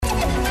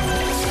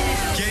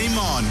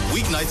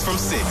weeknights from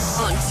 6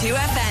 on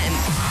 2FM.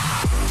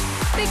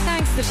 Big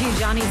thanks to the two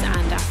Johnnies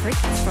and Afric.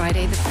 It's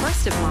Friday the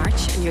 1st of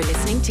March and you're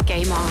listening to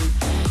Game On.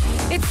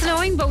 It's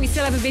snowing, but we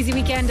still have a busy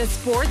weekend of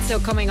sports. So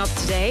coming up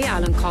today,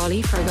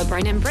 Cawley, Feargal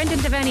Brennan, Brendan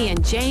Devenney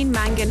and Jane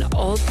Mangan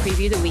all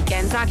preview the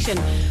weekend's action.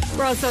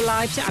 We're also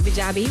live to Abu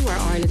Dhabi, where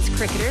Ireland's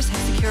cricketers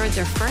have secured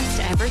their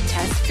first ever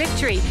Test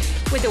victory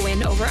with a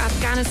win over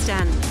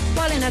Afghanistan.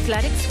 While in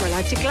athletics, we're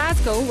live to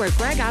Glasgow, where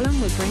Greg Allen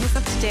will bring us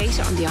up to date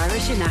on the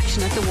Irish in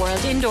action at the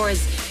World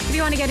Indoors. If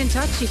you want to get in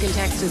touch, you can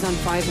text us on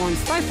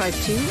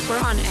 51552. We're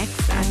on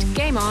X at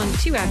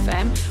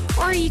GameOn2FM,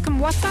 or you can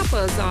WhatsApp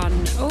us on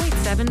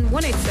 087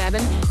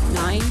 187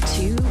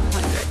 9200.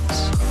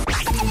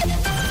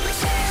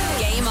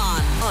 Game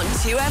on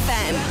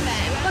 2FM.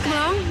 Welcome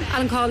along.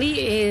 Alan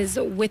Cawley is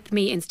with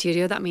me in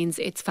studio. That means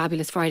it's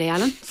Fabulous Friday,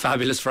 Alan.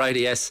 Fabulous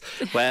Friday, yes.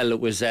 Well, it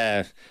was...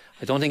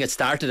 I don't think it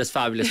started as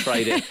Fabulous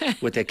Friday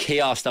with the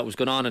chaos that was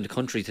going on in the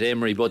country today,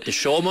 Marie, but the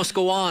show must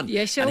go on.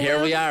 Yeah, show and here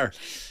will. we are.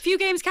 Few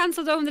games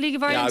cancelled though in the League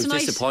of Ireland I was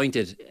tonight.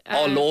 disappointed.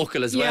 All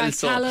local as well,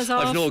 so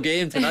I've no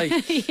game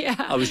tonight. Yeah.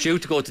 I was due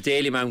to go to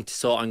Dalymount,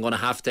 so I'm going to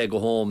have to go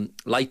home,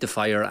 light the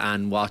fire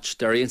and watch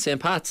Derry and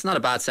St. Pat's. Not a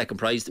bad second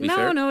prize, to be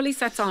fair. No, at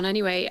least that's on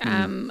anyway.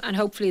 And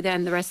hopefully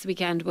then the rest of the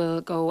weekend will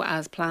go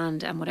as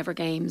planned, and whatever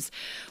games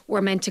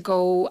were meant to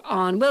go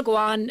on will go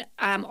on.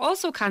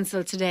 Also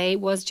cancelled today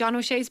was John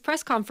O'Shea's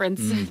press conference.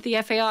 The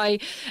FAI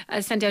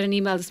sent out an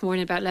email this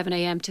morning about 11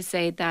 a.m. to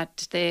say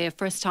that the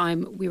first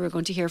time we were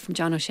going to hear from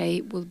John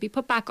O'Shea will be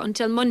put back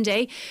until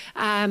Monday.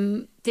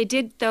 They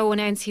did though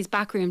announce his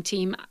backroom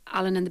team,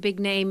 Alan, and the big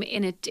name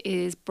in it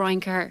is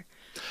Brian Kerr.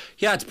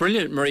 Yeah, it's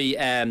brilliant, Marie.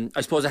 I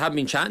suppose I haven't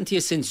been chatting to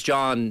you since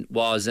John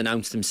was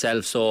announced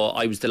himself, so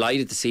I was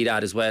delighted to see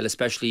that as well,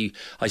 especially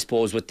I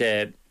suppose with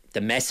the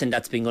messing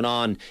that's been going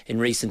on in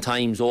recent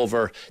times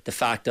over the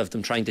fact of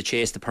them trying to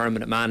chase the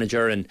permanent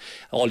manager and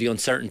all the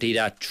uncertainty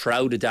that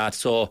shrouded that.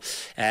 So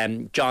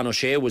John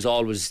O'Shea was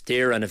always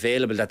there and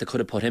available, that they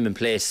could have put him in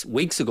place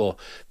weeks ago,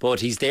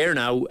 but he's there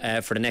now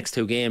for the next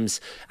two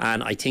games,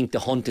 and I think the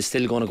hunt is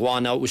still going to go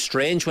on. Now, it was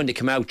strange when they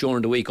came out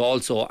during the week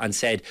also and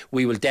said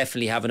we will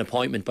definitely have an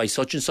appointment by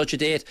such and such a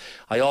date.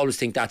 I always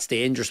think that's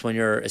dangerous when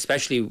you're,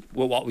 especially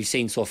with what we've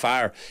seen so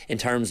far in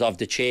terms of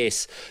the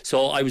chase.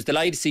 So I was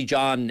delighted to see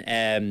John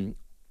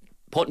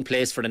put in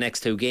place for the next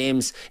two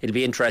games. It'll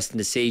be interesting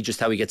to see just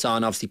how he gets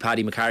on. Obviously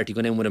Paddy McCarthy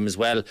going in with him as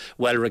well,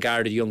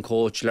 regarded young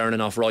coach, learning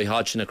off Roy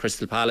Hodgson at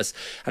Crystal Palace.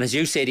 And as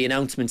you say, the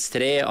announcements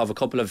today of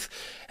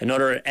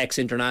another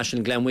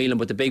ex-international, Glenn Whelan,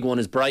 but the big one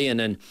is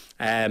Brian.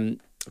 And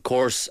of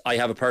course I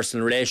have a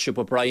personal relationship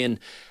with Brian,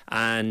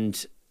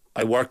 and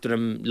I worked with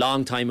him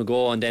long time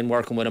ago, and then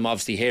working with him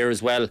obviously here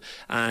as well,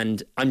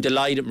 and I'm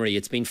delighted, Marie.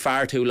 It's been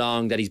far too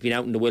long that he's been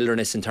out in the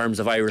wilderness in terms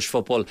of Irish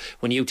football.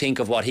 When you think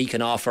of what he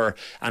can offer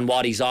and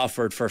what he's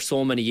offered for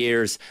so many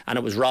years, and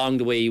it was wrong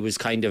the way he was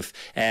kind of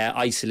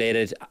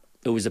isolated.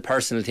 It was a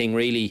personal thing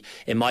really,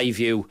 in my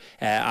view,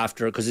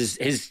 after, because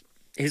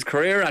his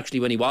career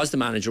actually when he was the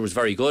manager was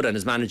very good, and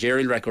his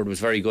managerial record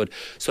was very good.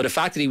 So the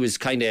fact that he was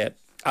kind of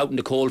out in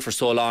the cold for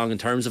so long in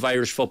terms of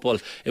Irish football,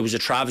 it was a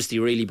travesty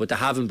really. But to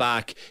have him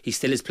back, he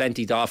still has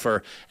plenty to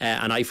offer,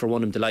 and I for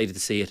one am delighted to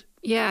see it.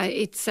 Yeah,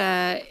 it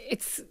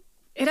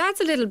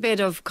adds a little bit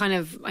of kind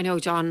of, I know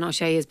John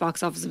O'Shea is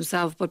box office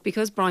himself, but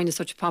because Brian is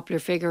such a popular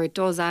figure, it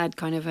does add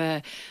kind of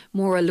a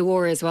more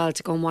allure as well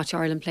to go and watch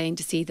Ireland playing,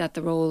 to see that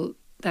the role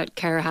that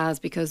Kerr has,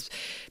 because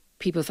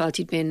people felt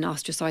he'd been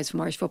ostracised from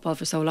Irish football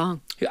for so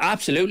long.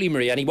 Absolutely,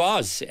 Marie, and he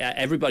was.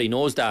 Everybody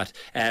knows that.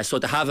 So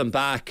to have him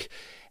back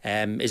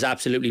is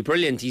absolutely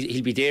brilliant.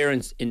 He'll be there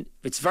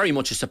it's very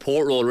much a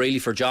support role really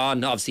for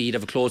John. Obviously he'd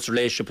have a close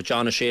relationship with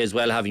John O'Shea as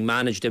well, having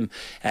managed him,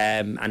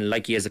 and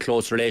like he has a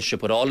close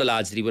relationship with all the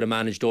lads that he would have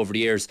managed over the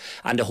years,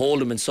 and to hold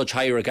him in such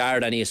high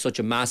regard, and he has such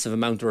a massive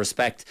amount of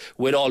respect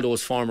with all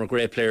those former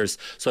great players.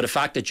 So the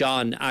fact that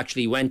John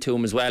actually went to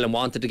him as well and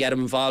wanted to get him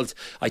involved,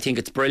 I think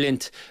it's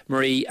brilliant,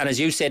 Marie. And as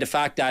you say, the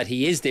fact that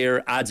he is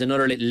there adds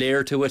another little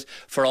layer to it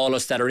for all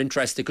us that are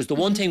interested, because the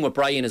one thing with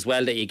Brian as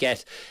well that you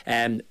get,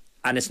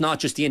 and it's not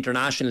just the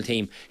international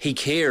team, he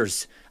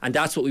cares, and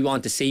that's what we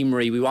want to see,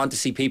 Marie. We want to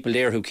see people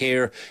there who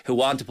care, who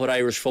want to put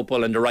Irish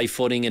football in the right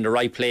footing, in the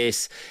right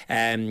place,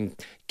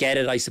 get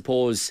it, I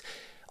suppose,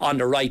 on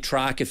the right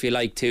track, if you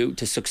like, to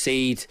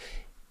succeed.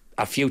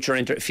 A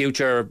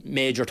future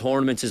major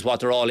tournaments is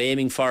what they're all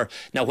aiming for.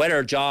 Now,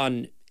 whether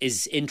John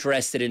is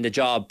interested in the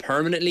job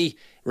permanently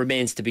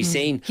remains to be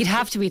seen. He'd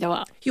have to be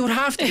though. You would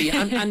have to be.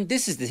 And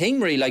this is the thing,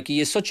 Marie, like,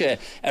 he is such a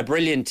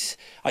brilliant,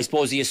 I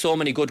suppose he has so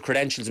many good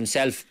credentials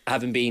himself,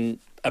 having been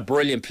a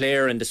brilliant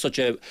player, and such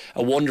a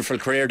wonderful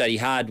career that he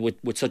had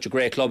with such a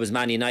great club as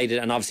Man United,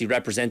 and obviously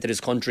represented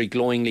his country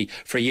glowingly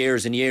for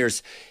years and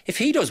years. If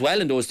he does well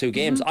in those two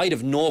games, I'd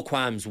have no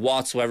qualms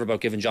whatsoever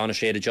about giving John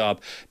O'Shea the job.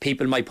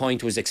 People might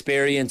point to his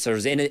experience or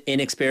his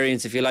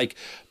inexperience, if you like,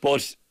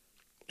 but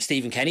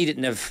Stephen Kenny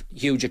didn't have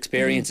huge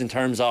experience in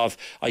terms of,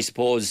 I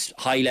suppose,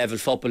 high-level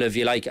football, if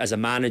you like, as a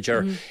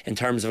manager in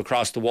terms of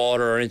across the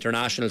water or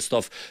international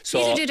stuff. So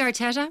neither did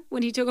Arteta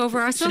when he took over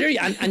Arsenal.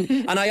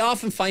 And I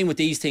often find with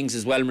these things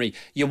as well, Marie,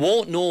 you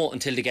won't know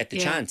until they get the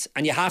chance,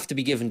 and you have to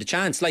be given the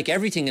chance. Like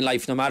everything in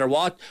life, no matter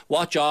what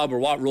job or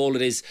what role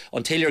it is,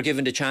 until you're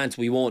given the chance,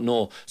 we won't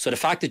know. So the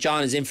fact that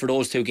John is in for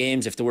those 2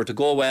 games, if they were to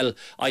go well,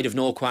 I'd have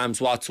no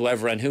qualms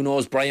whatsoever, and who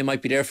knows, Brian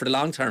might be there for the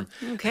long term.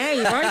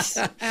 Okay, right.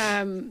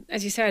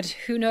 As you said,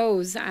 who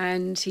knows?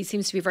 And he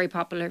seems to be a very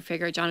popular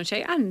figure, John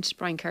O'Shea and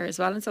Brian Kerr as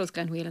well, and so is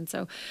Glenn Whelan.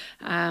 So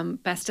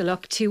best of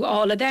luck to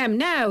all of them.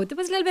 Now, there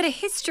was a little bit of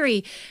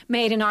history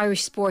made in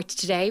Irish sport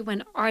today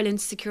when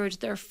Ireland secured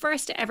their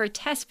first ever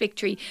Test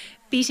victory,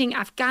 beating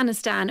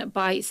Afghanistan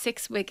by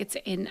 6 wickets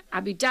in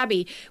Abu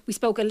Dhabi. We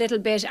spoke a little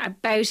bit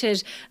about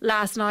it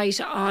last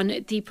night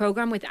on the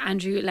programme with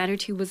Andrew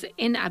Leonard, who was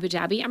in Abu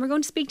Dhabi, and we're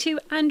going to speak to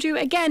Andrew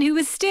again, who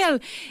is still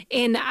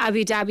in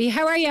Abu Dhabi.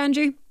 How are you,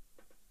 Andrew?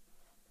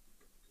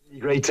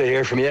 Great to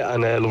hear from you,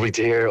 and lovely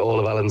to hear all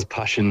of Alan's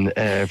passion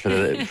for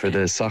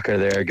the soccer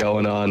there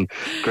going on.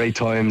 Great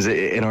times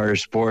in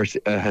Irish sport.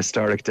 A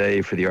historic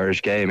day for the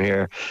Irish game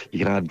here. You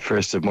can add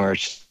 1st of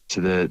March to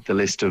the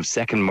list of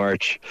 2nd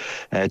March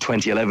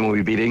 2011 when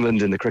we beat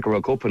England in the Cricket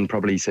World Cup, and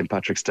probably St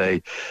Patrick's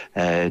Day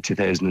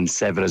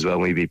 2007 as well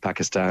when we beat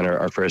Pakistan,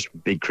 our first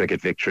big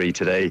cricket victory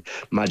today.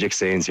 Magic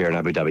scenes here in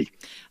Abu Dhabi.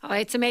 Oh,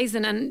 it's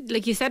amazing, and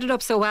like you set it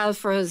up so well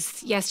for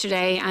us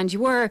yesterday, and you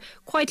were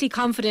quietly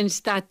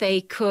confident that they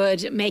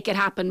could make it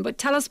happen. But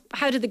tell us,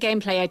 how did the game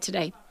play out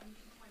today?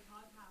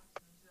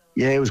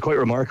 Yeah, it was quite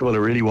remarkable. It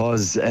really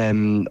was.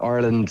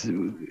 Ireland,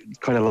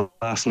 kind of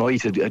last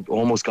night, had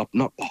almost got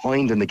not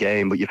behind in the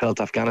game, but you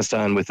felt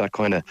Afghanistan with that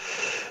kind of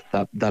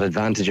that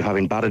advantage of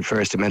having batted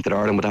first. It meant that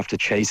Ireland would have to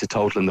chase a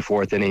total in the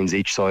 4th innings.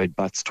 Each side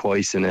bats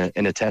twice in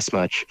a Test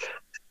match.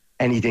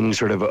 Anything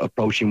sort of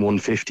approaching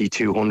 150,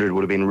 200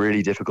 would have been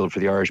really difficult for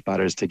the Irish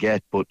batters to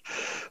get. But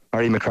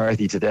Barry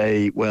McCarthy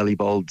today, well, he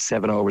bowled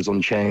 7 overs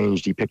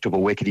unchanged. He picked up a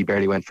wicket. He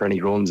barely went for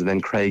any runs. And then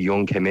Craig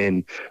Young came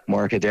in.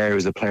 Mark Adair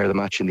was the player of the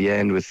match in the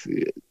end with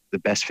the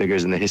best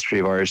figures in the history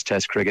of Irish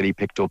Test cricket. He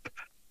picked up,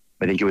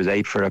 I think it was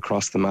 8 for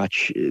across the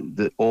match.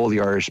 All the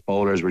Irish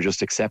bowlers were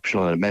just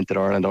exceptional, and it meant that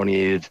Ireland only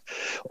needed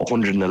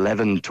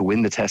 111 to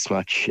win the Test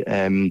match.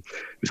 It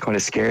was kind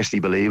of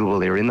scarcely believable.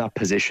 They were in that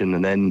position,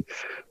 and then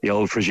the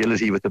old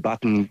fragility with the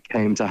baton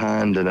came to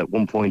hand, and at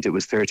one point it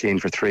was 13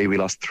 for 3. We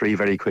lost 3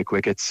 very quick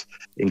wickets,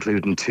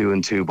 including 2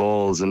 and 2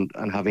 balls, and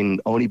having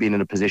only been in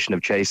a position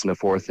of chasing a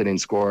 4th inning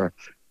score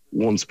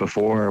once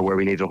before, where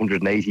we needed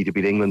 180 to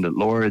beat England at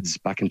Lords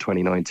back in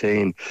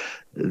 2019.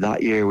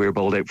 That year we were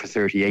bowled out for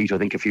 38. I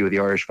think a few of the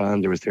Irish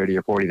fans, there was 30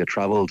 or 40 that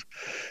travelled,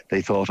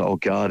 they thought, oh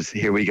God,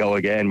 here we go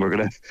again, we're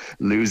going to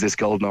lose this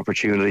golden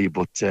opportunity.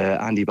 But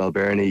Andy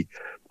Balbirnie,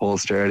 Paul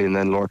Sterling and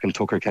then Lorcan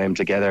Tucker came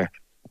together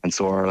and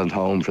saw Ireland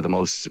home for the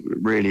most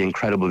really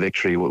incredible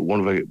victory.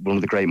 One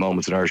of the great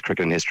moments in Irish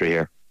cricket in history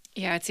here.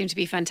 Yeah, it seemed to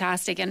be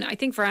fantastic, and I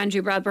think for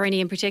Andrew Balbirnie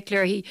in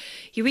particular, he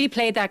really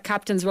played that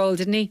captain's role,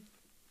 didn't he?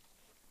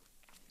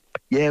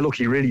 Yeah, look,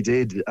 he really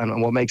did.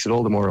 And what makes it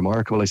all the more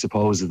remarkable, I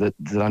suppose, is that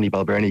Andy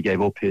Balbirnie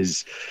gave up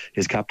his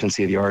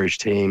captaincy of the Irish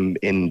team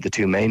in the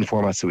 2 main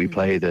formats that we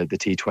play, the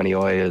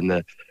T20I and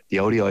the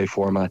ODI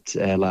format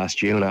last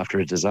June after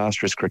a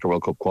disastrous Cricket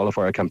World Cup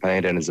qualifier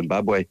campaign down in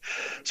Zimbabwe.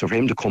 So for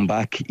him to come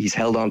back, he's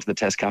held on to the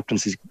Test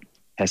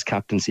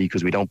captaincy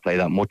because we don't play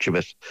that much of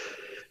it.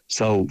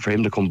 So for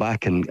him to come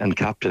back and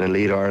captain and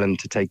lead Ireland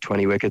to take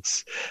 20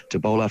 wickets, to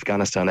bowl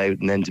Afghanistan out,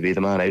 and then to be the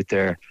man out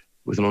there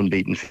with an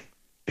unbeaten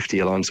 50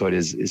 alongside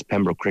his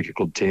Pembroke Cricket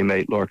Club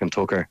teammate Lorcan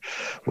Tucker.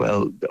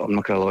 Well, I'm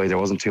not going to lie, there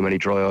wasn't too many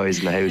dry eyes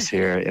in the house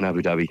here in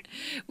Abu Dhabi.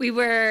 We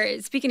were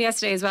speaking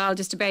yesterday as well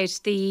just about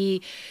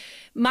the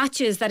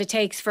matches that it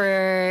takes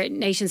for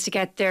nations to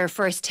get their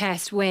first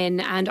Test win,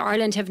 and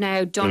Ireland have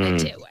now done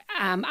it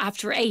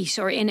after 8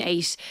 or in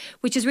 8,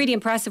 which is really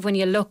impressive when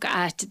you look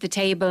at the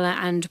table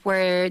and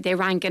where they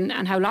rank and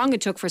how long it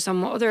took for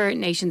some other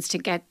nations to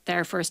get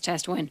their first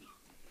Test win.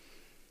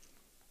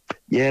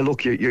 Yeah,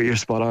 look, you're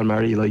spot on,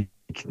 Mary. Like,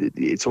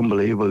 it's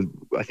unbelievable.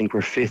 I think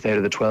we're 5th out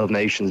of the 12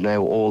 nations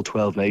now. All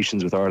 12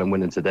 nations, with Ireland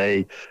winning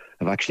today,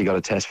 have actually got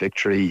a Test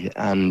victory,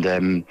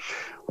 and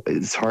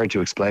it's hard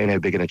to explain how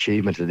big an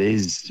achievement it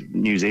is.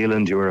 New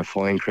Zealand, who are a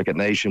fine cricket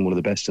nation, one of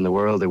the best in the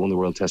world, they won the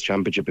World Test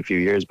Championship a few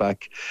years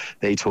back.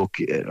 They took,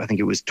 I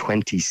think it was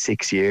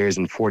 26 years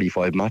and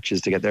 45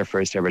 matches to get their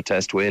first ever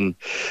Test win.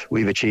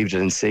 We've achieved it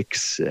in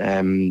 6.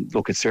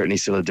 Look, it's certainly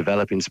still a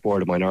developing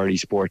sport, a minority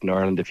sport in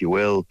Ireland, if you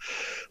will.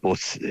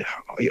 But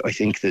I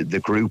think that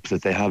the group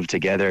that they have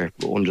together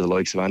under the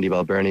likes of Andy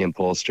Balbirnie and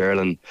Paul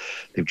Sterling,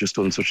 they've just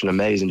done such an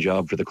amazing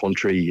job for the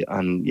country,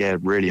 and yeah,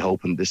 really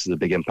hoping this is a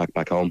big impact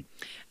back home.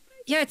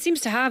 Yeah, it seems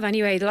to have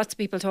anyway. Lots of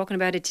people talking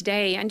about it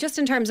today. And just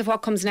in terms of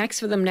what comes next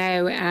for them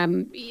now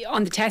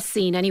on the Test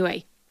scene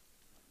anyway.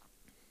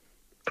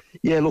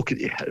 Yeah, look,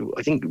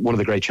 I think one of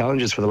the great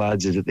challenges for the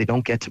lads is that they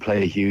don't get to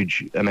play a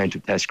huge amount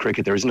of Test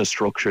cricket. There isn't a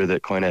structure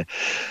that kind of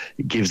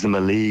gives them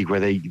a league where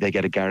they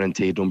get a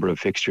guaranteed number of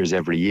fixtures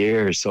every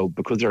year. So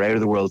because they're out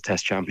of the World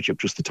Test Championship,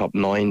 just the top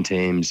 9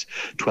 teams,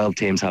 12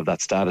 teams have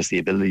that status, the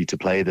ability to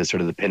play the sort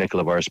of the pinnacle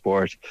of our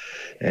sport.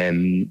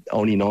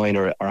 Only 9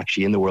 are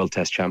actually in the World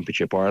Test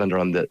Championship. Ireland are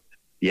on the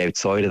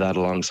outside of that,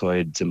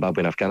 alongside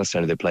Zimbabwe and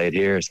Afghanistan. They played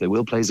here, so they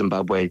will play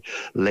Zimbabwe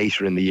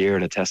later in the year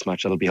in a test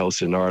match that'll be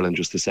hosted in Ireland,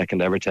 just the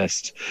second ever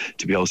test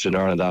to be hosted in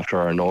Ireland after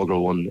our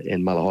inaugural one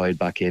in Malahide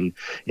back in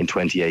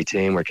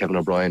 2018, where Kevin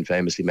O'Brien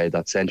famously made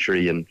that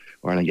century and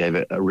Ireland gave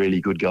it a really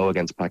good go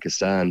against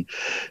Pakistan.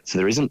 So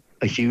there isn't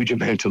a huge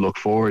amount to look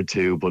forward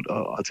to, but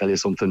I'll tell you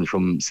something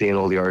from seeing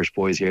all the Irish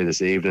boys here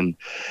this evening.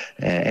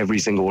 Every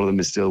single one of them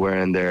is still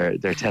wearing their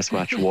test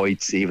match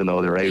whites, even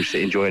though they're out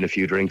enjoying a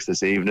few drinks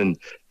this evening.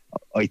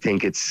 I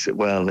think it's,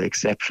 well,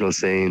 exceptional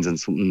scenes and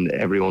something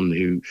everyone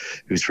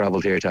who's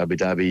travelled here to Abu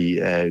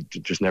Dhabi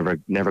just never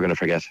going to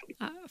forget.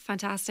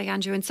 Fantastic,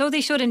 Andrew. And so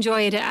they should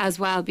enjoy it as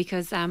well,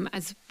 because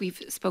as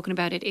we've spoken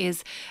about, it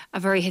is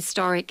a very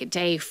historic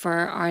day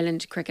for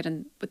Ireland cricket,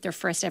 and with their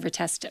first ever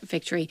Test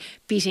victory,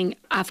 beating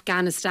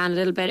Afghanistan a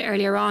little bit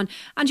earlier on.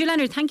 Andrew,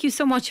 Leonard, thank you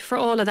so much for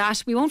all of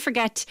that. We won't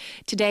forget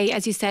today,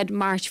 as you said,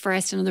 March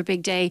 1st, another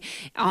big day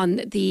on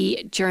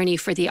the journey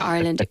for the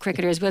Ireland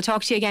cricketers. We'll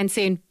talk to you again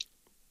soon.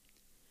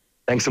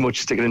 Thanks so much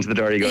for sticking into the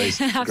diary, guys.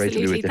 Absolutely. Great to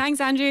be with you. Thanks,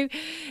 Andrew.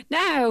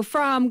 Now,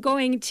 from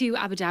going to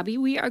Abu Dhabi,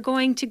 we are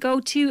going to go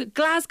to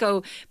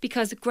Glasgow,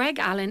 because Greg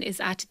Allen is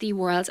at the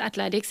World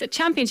Athletics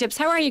Championships.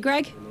 How are you,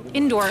 Greg?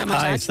 Indoor,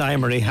 Hi, it's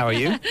Marie. How are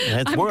you?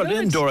 It's World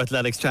good. Indoor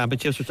Athletics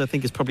Championships, which I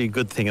think is probably a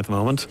good thing at the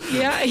moment.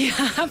 Yeah,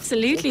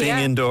 absolutely. Being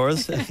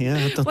indoors.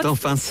 Don't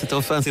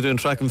fancy doing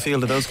track and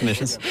field in those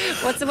conditions.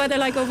 What's the weather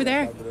like over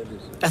there?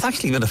 It's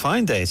actually been a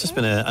fine day. It's just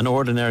been an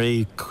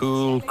ordinary,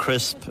 cool,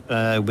 crisp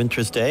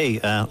winter's day,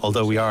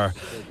 although we are,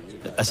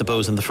 I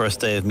suppose, in the first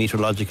day of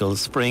meteorological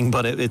spring,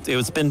 but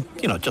it's been,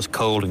 just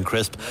cold and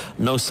crisp.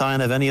 No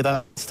sign of any of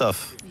that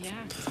stuff. Yeah,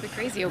 it's a bit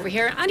crazy over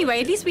here.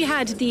 Anyway, at least we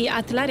had the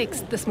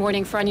athletics this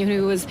morning for anyone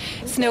who was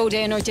snowed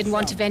in or didn't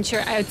want to venture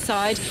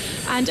outside,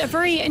 and a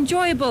very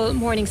enjoyable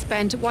morning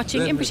spent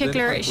watching, in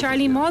particular,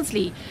 Charlene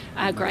Mawdesley,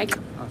 Greg.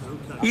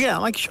 Yeah,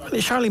 like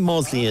Charlene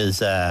Mawdesley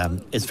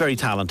is very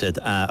talented,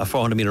 a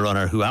 400 metre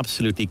runner who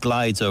absolutely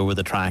glides over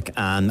the track.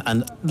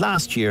 And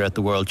last year at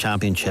the World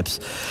Championships,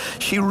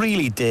 she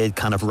really did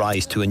kind of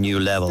rise to a new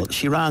level.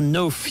 She ran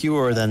no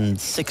fewer than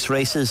 6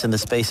 races in the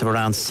space of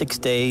around 6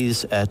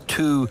 days,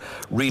 2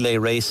 relay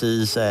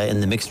races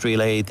in the mixed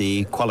relay,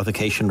 the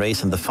qualification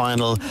race and the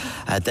final.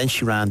 Then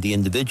she ran the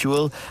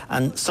individual,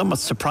 and somewhat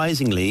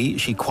surprisingly,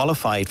 she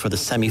qualified for the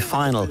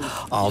semi-final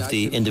of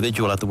the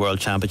individual at the World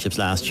Championships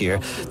last year.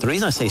 The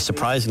reason I say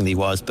surprisingly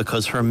was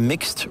because her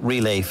mixed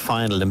relay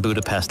final in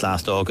Budapest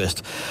last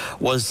August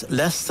was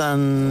less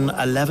than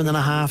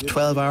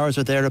 12 hours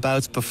or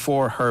thereabouts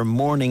before her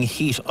morning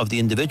heat of the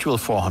individual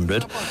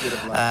 400.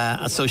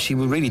 So she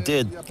really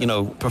did,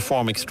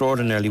 perform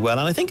extraordinarily well.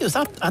 And I think it was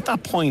at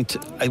that point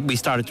we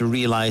started to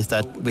realise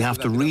that we have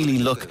to really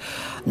look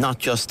not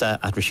just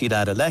at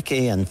Rashida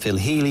Adeleke and Phil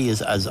Healy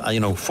as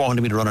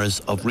 400 metre runners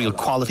of real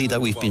quality that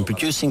we've been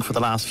producing for the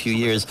last few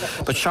years,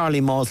 but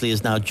Charlene Mawdesley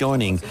is now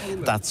joining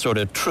that sort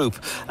of troop,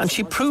 and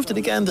she proved it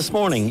again this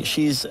morning.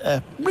 She's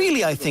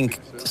really, I think,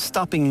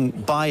 stopping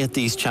by at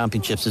these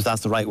championships, if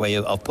that's the right way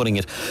of putting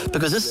it,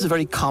 because this is a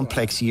very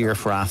complex year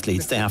for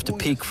athletes. They have to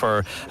peak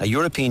for a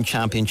European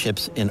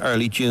Championships in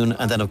early June,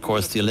 and then of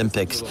course the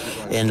Olympics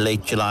in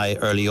late July,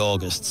 early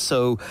August.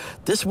 So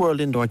this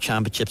World Indoor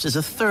Championships is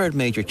a third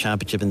major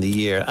championship in the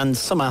year, and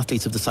some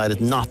athletes have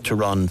decided not to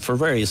run for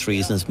various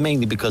reasons,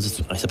 mainly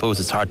because I suppose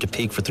it's hard to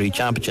peak for 3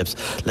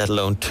 championships, let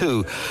alone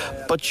 2.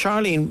 But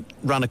Charlene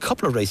ran a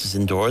couple of races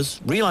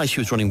indoors, realised she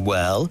was running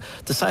well,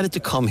 decided to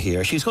come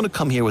here. She's going to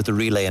come here with the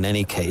relay in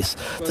any case,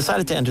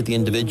 decided to enter the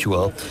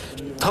individual,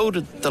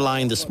 towed the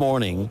line this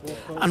morning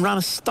and ran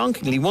a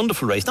stonkingly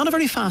wonderful race. Not a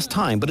very fast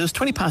time, but it was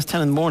 20 past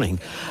 10 in the morning,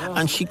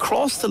 and she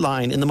crossed the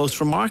line in the most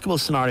remarkable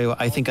scenario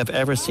I think I've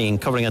ever seen,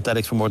 covering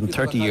athletics for more than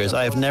 30 years.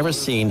 I have never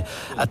seen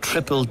a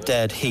triple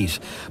dead heat,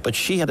 but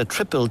she had a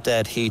triple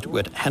dead heat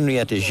with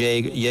Henriette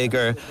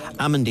Jaeger,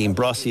 Amandine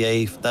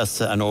Brossier,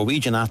 that's a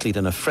Norwegian athlete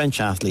and a French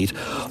athlete,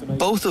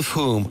 both of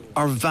whom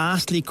are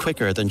vastly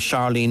quicker than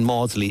Charlene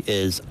Mawdesley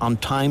is on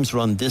times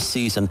run this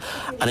season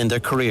and in their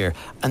career.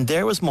 And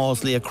there was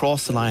Mawdesley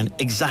across the line,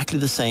 exactly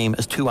the same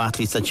as 2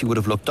 athletes that she would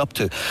have looked up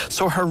to.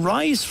 So her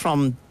rise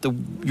from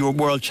your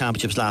World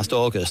Championships last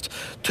August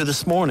to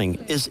this morning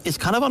is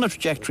kind of on a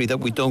trajectory that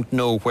we don't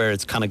know where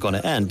it's kind of going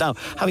to end. Now,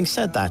 having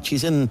said that,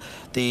 she's in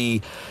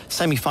the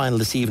semi-final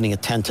this evening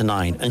at 10 to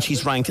 9, and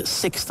she's ranked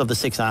 6th of the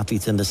 6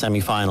 athletes in the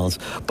semi-finals.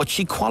 But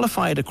she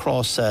qualified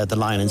across the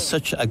line in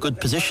such a good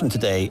position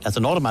today as a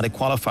an automatic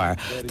qualifier,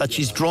 that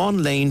she's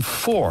drawn lane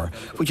 4,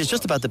 which is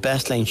just about the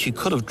best lane she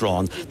could have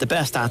drawn. The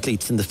best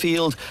athletes in the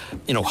field,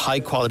 high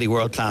quality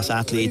world class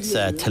athletes,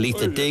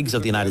 Talitha Diggs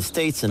of the United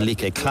States and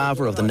Lieke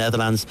Klaver of the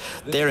Netherlands,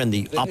 they're in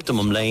the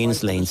optimum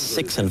lanes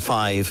 6 and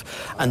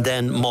 5, and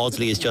then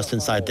Mawdesley is just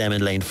inside them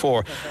in lane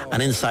 4,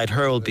 and inside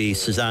her will be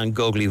Suzanne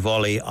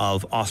Gogli-Volley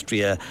of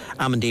Austria.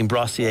 Amandine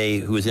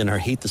Brossier, who was in her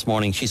heat this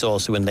morning, she's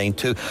also in lane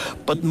 2.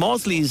 But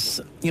Mawdesley's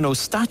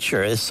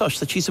stature is such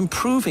that she's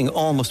improving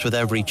almost with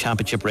every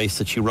championship race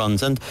that she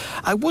runs, and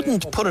I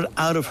wouldn't put it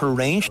out of her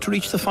range to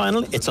reach the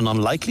final. It's an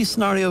unlikely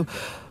scenario,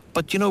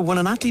 but when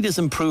an athlete is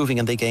improving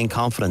and they gain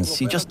confidence,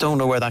 you just don't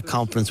know where that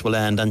confidence will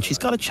end, and she's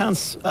got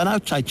an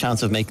outside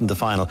chance of making the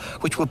final,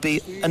 which would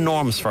be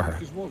enormous for her.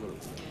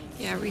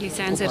 Yeah, it really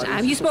sounds it.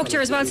 You spoke to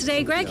her as well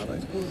today, Greg?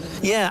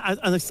 Yeah,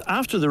 and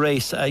after the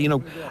race,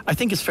 I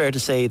think it's fair to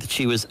say that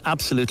she was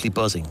absolutely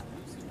buzzing.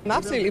 I'm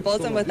absolutely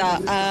buzzing with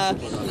that.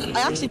 I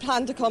actually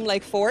planned to come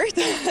fourth,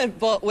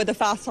 but with a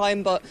fast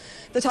time, but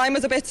the time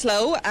was a bit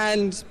slow,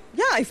 and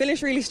I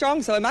finished really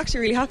strong, so I'm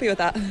actually really happy with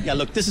that. Yeah,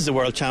 look, this is a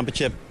world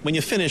championship. When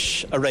you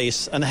finish a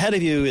race, and ahead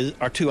of you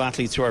are 2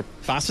 athletes who are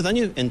faster than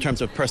you in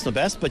terms of personal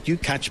best, but you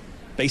catch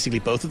basically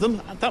both of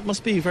them, that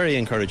must be very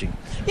encouraging.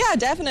 Yeah,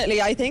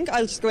 definitely. I think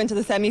I'll just go into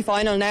the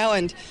semi-final now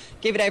and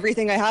give it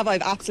everything I have.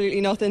 I've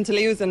absolutely nothing to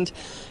lose, and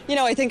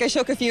I think I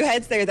shook a few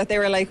heads there that they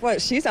were like, well,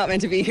 she's not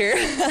meant to be here.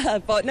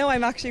 But no,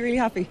 I'm actually really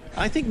happy.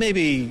 I think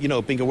maybe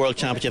being a world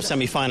championship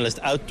semi-finalist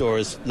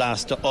outdoors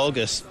last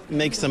August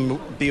makes them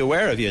be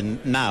aware of you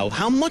now.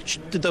 How much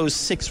did those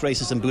 6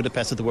 races in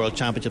Budapest at the world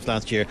championships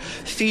last year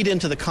feed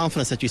into the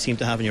confidence that you seem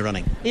to have in your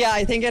running? Yeah,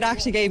 I think it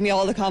actually gave me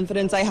all the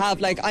confidence I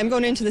have. I'm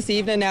going into this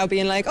evening now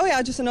being like, oh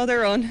yeah, just another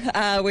run,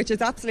 which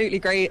is absolutely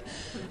great.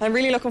 I'm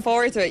really looking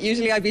forward to it.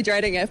 Usually I'd be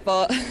dreading it,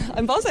 but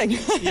I'm buzzing.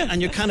 Yeah,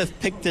 and you kind of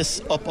picked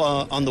this up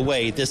on the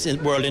way. This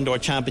World Indoor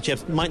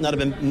Championships might not have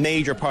been a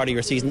major part of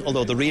your season,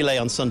 although the relay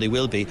on Sunday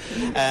will be.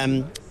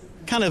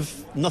 Kind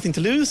of nothing to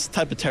lose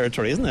type of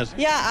territory, isn't it?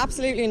 Yeah,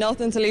 absolutely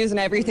nothing to lose and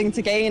everything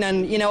to gain,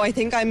 and I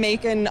think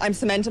I'm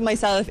cementing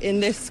myself in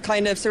this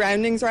kind of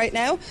surroundings right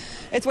now.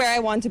 It's where I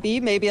want to be,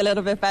 maybe a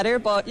little bit better,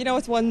 but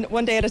it's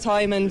one day at a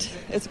time, and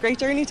it's a great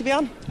journey to be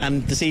on.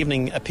 And this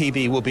evening a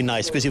PB will be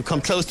nice, because you've come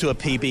close to a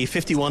PB.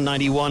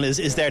 51.91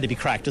 is there to be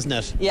cracked, isn't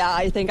it? Yeah,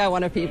 I think I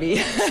want a PB.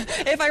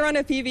 If I run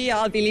a PB,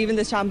 I'll be leaving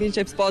the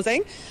championships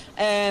buzzing.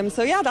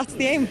 So yeah, that's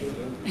the aim.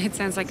 It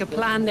sounds like a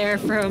plan there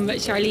from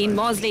Charlene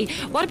Mawdesley.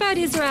 What about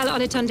Israel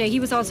Olatunde?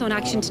 He was also in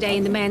action today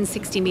in the men's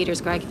 60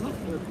 metres, Greg.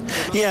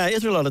 Yeah,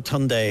 Israel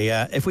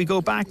Olatunde, if we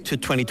go back to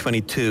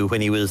 2022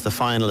 when he was the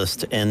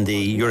finalist in the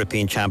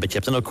European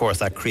Championships, and of course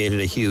that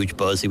created a huge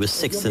buzz. He was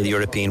 6th in the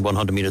European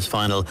 100 metres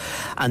final,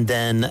 and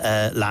then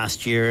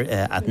last year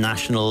at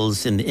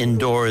Nationals in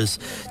indoors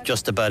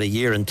just about a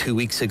year and 2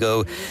 weeks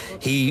ago,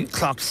 he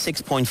clocked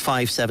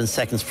 6.57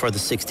 seconds for the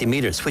 60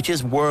 metres, which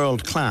is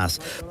world class,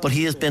 but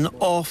he has been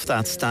off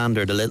that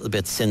standard a little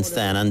bit since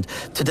then, and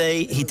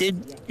today he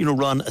did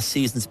run a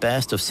season's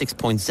best of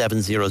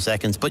 6.70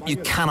 seconds, but you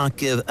cannot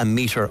give a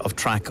metre of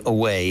track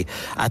away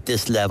at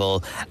this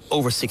level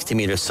over 60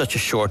 metres, such a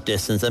short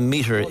distance. A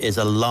metre is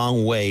a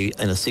long way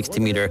in a 60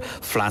 metre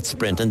flat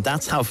sprint, and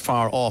that's how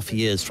far off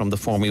he is from the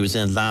form he was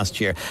in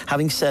last year.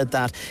 Having said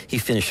that, he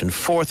finished in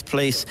 4th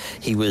place.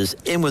 He was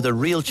in with a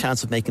real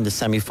chance of making the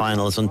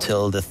semi-finals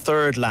until the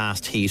 3rd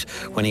last heat,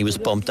 when he was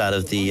bumped out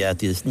of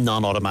these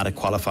non-automatic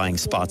qualifying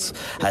spots.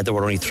 There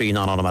were only 3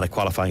 non-automatic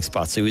qualifying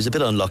spots, so he was a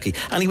bit unlucky,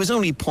 and he was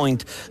only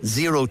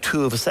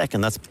 0.02 of a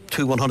second, that's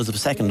 2/100ths of a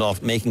second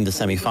off making the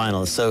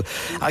semi-finals. So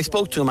I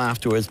spoke to him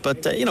afterwards,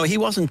 but he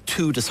wasn't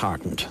too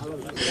disheartened.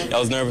 I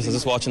was nervous. I was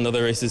just watching the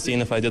other races,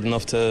 seeing if I did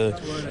enough to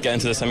get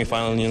into the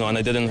semi-final, and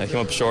I didn't. I came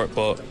up short,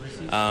 but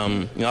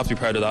I have to be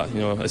proud of that.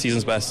 A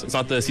season's best. It's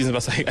not the season's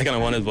best I kind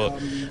of wanted, but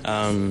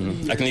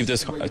I can leave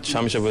this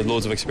championship with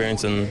loads of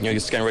experience and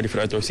just getting ready for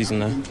the outdoor season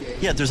now.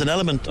 Yeah, there's an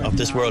element of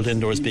this World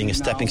Indoors being a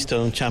stepping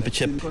stone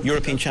championship.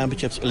 European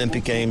Championships,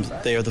 Olympic Games,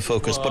 they are the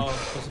focus. But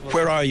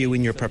where are you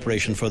in your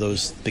preparation for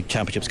those big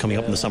championships coming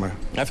up in the summer?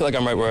 I feel like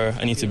I'm right where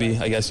I need to be,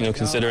 I guess,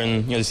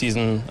 considering the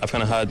season I've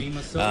kind of had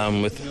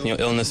with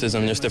illnesses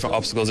and just different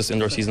obstacles this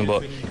indoor season,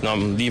 but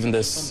I'm leaving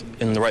this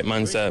in the right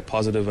mindset,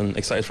 positive and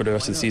excited for the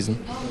rest of the season.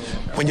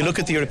 When you look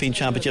at the European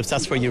Championships,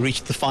 that's where you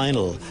reached the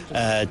final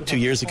 2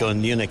 years ago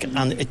in Munich,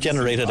 and it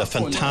generated a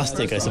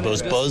fantastic, I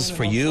suppose, buzz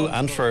for you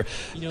and for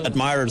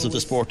admirers of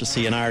the sport to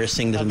see an Irish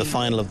singlet in the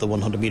final of the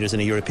 100 metres in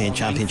a European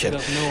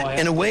Championship.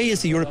 In a way,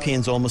 is the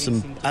Europeans almost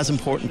as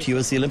important to you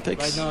as the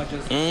Olympics?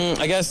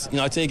 I guess,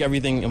 I take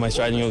everything in my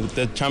stride.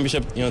 The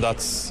championship,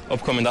 that's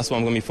upcoming, that's what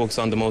I'm going to be focused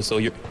on the most. So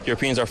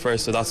Europeans are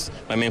first, so that's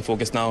my main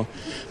focus now.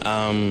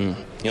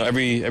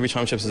 Every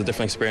championship is a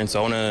different experience, so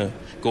I want to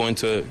go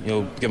into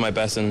it, give my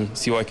best and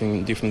see what I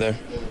can do from there.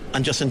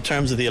 And just in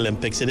terms of the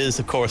Olympics, it is,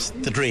 of course,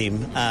 the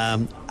dream.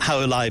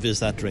 How alive is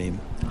that dream?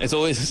 It's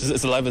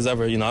alive as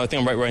ever. I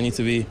think I'm right where I need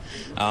to be.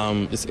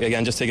 It's,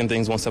 again, just taking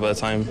things one step at a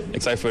time.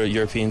 Excited for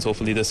Europeans,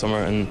 hopefully this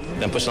summer, and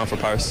then pushing on for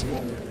Paris.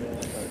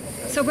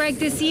 So, Greg,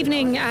 this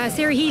evening,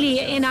 Sarah Healy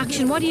in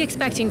action. What are you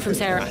expecting from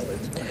Sarah?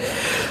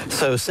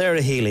 So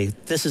Sarah Healy,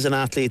 this is an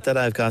athlete that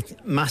I've got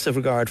massive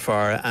regard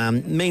for,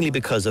 mainly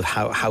because of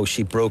how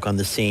she broke on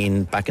the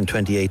scene back in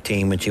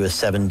 2018 when she was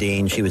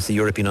 17. She was the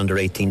European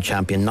Under-18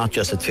 champion, not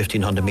just at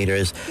 1,500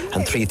 metres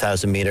and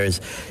 3,000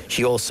 metres.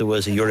 She also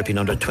was a European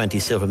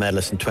Under-20 silver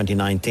medalist in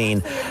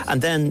 2019.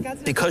 And then,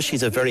 because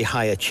she's a very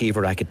high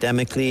achiever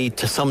academically,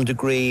 to some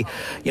degree,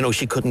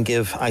 she couldn't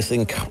give, I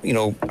think,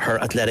 her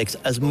athletics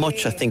as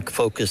much, I think,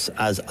 focus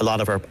as a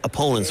lot of her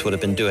opponents would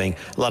have been doing,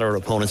 a lot of her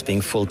opponents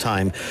being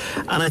full-time.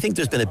 And I think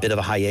there's been a bit of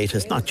a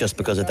hiatus, not just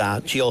because of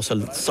that. She also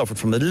suffered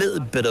from a little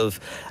bit of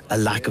a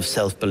lack of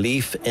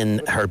self-belief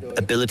in her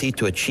ability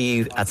to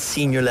achieve at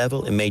senior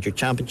level in major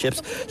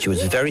championships. She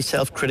was very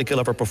self-critical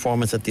of her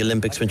performance at the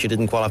Olympics when she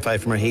didn't qualify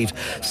from her heat.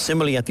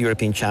 Similarly at the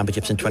European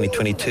Championships in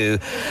 2022.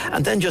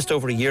 And then just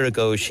over a year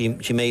ago, she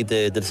made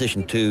the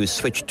decision to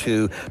switch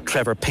to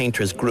Trevor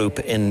Painter's group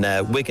in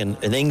Wigan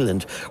in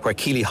England, where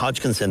Keely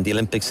Hodgkinson, the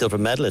Olympic silver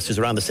medalist, who's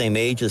around the same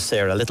age as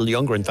Sarah, a little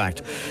younger in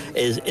fact,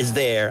 is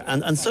there.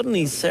 And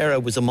suddenly Sarah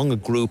was among a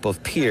group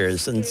of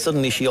peers, and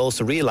suddenly she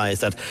also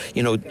realised that,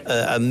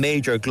 a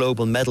major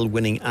global medal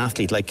winning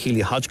athlete like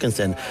Keely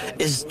Hodgkinson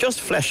is just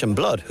flesh and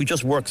blood, who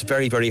just works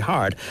very, very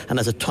hard and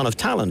has a ton of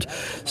talent.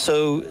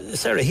 So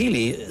Sarah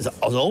Healy has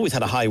always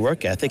had a high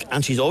work ethic,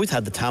 and she's always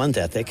had the talent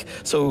ethic.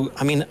 So,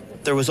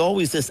 there was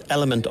always this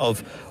element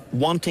of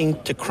wanting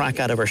to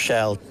crack out of her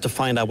shell to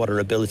find out what her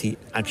ability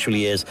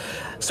actually is.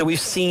 So we've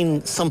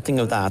seen something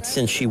of that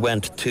since she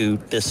went to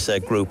this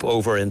group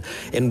over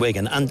in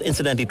Wigan. And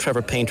incidentally,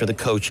 Trevor Painter, the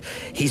coach,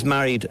 he's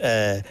married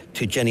to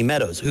Jenny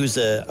Meadows, who's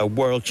a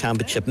world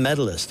championship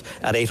medalist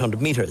at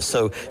 800 metres.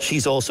 So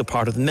she's also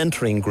part of the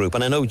mentoring group.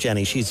 And I know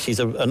Jenny, she's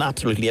an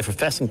absolutely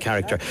effervescent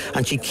character,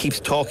 and she keeps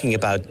talking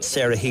about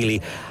Sarah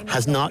Healy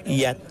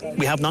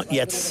we have not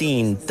yet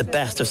seen the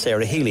best of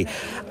Sarah Healy.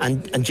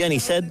 And Jenny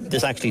said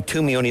this actually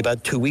to me only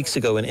about 2 weeks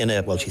ago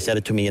she said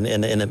it to me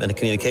in a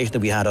communication that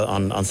we had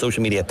on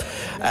social media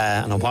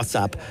and on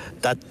WhatsApp,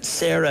 that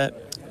Sarah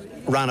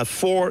ran a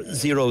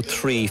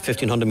 4:03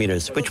 1,500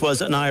 metres, which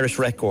was an Irish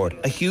record,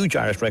 a huge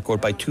Irish record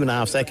by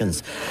 2.5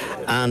 seconds.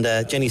 And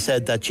Jenny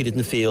said that she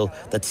didn't feel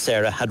that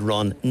Sarah had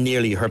run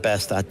nearly her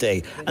best that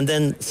day. And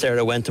then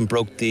Sarah went and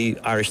broke the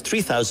Irish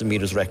 3,000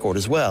 metres record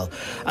as well.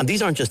 And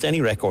these aren't just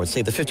any records.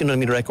 Say the 1,500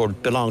 metre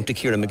record belonged to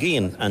Ciara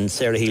McGeehan, and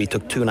Sarah Healy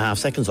took 2.5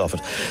 seconds off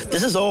it.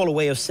 This is all a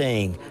way of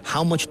saying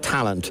how much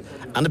talent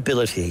and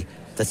ability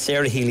that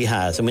Sarah Healy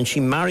has, and when she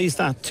marries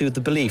that to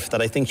the belief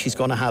that I think she's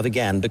going to have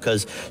again,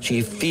 because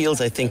she feels,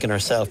 I think, in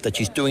herself that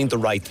she's doing the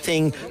right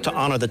thing to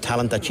honour the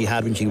talent that she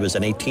had when she was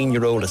an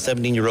 18-year-old, a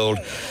 17-year-old,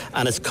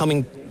 and it's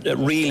coming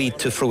really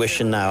to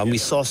fruition now. And we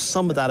saw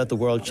some of that at the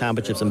World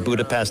Championships in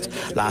Budapest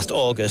last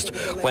August,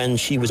 when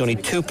she was only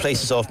 2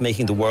 places off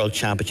making the World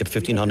Championship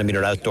 1,500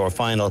 metre outdoor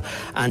final,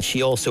 and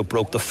she also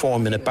broke the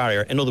 4-minute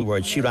barrier. In other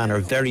words, she ran her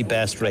very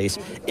best race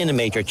in a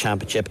major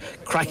championship,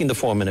 cracking the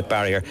 4-minute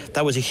barrier.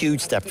 That was a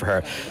huge step for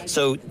her.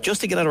 So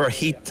just to get out of her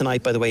heat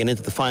tonight, by the way, and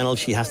into the final,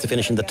 she has to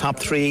finish in the top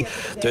 3.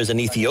 There's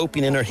an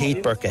Ethiopian in her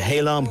heat, Berka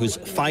Halom, who's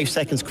 5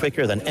 seconds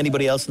quicker than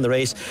anybody else in the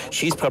race.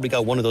 She's probably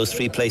got one of those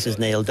 3 places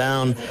nailed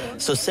down.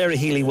 So Sarah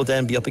Healy will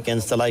then be up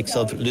against the likes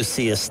of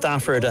Lucia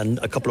Stafford and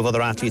a couple of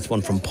other athletes,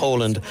 one from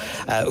Poland,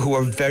 who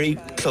are very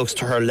close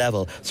to her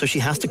level. So she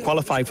has to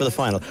qualify for the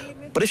final.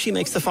 But if she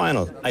makes the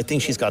final, I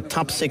think she's got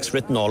top 6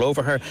 written all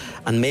over her,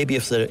 and maybe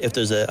if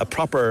there's a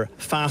proper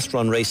fast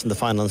run race in the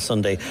final on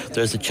Sunday,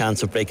 there's a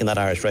chance of breaking that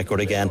Irish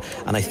record again.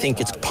 And I think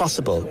it's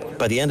possible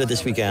by the end of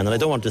this weekend, and I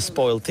don't want to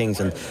spoil things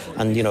and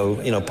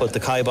put the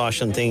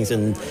kibosh on things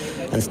and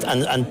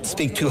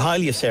speak too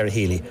highly of Sarah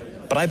Healy,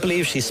 but I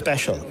believe she's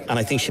special, and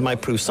I think she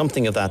might prove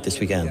something of that this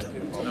weekend.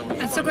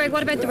 And so, Greg,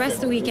 what about the rest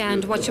of the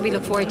weekend? What should we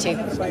look forward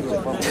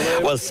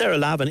to? Well, Sarah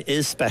Lavin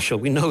is special.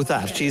 We know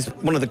that. She's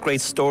one of the great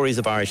stories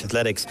of Irish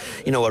athletics.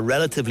 A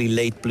relatively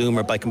late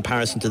bloomer by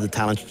comparison to the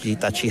talent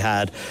that she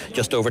had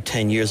just over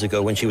 10 years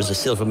ago when she was a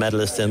silver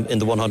medalist in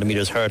the 100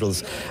 metres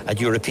hurdles at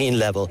European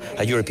level,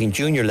 at European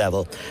junior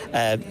level.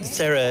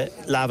 Sarah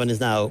Lavin is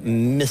now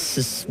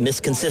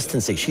Miss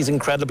Consistency. She's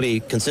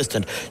incredibly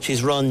consistent.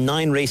 She's run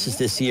 9 races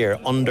this year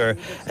under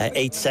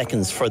 8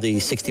 seconds for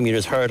the 60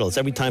 metres hurdles.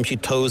 Every time she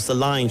toes the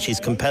line, she's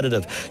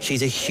competitive.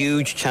 She's a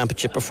huge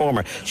championship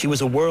performer. She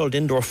was a world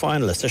indoor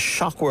finalist, a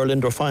shock world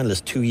indoor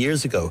finalist 2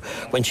 years ago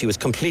when she was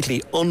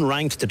completely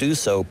unranked to do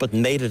so, but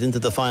made it into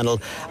the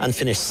final and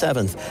finished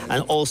 7th.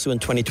 And also in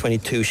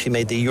 2022, she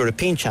made the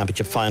European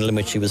Championship final in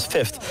which she was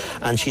 5th.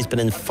 And she's been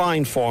in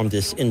fine form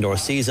this indoor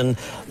season.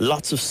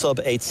 Lots of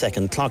sub-8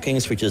 second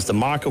clockings, which is the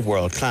mark of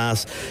world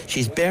class.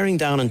 She's bearing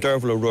down on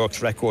Derval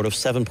O'Rourke's record of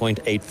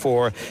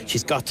 7.84.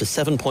 She's got to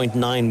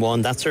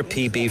 7.91. That's her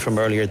PB from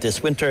earlier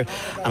this winter.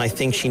 And I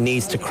think she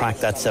needs to crack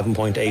that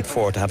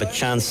 7.84 to have a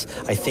chance,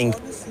 I think,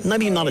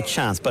 maybe not a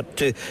chance, but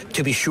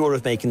to be sure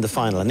of making the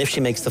final. And if she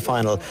makes the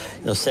final,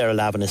 Sarah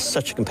Lavin is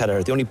such a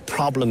competitor. The only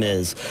problem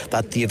is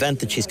that the event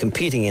that she's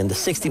competing in, the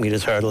 60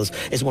 metres hurdles,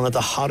 is one of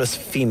the hottest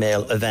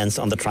female events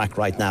on the track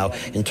right now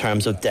in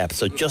terms of depth.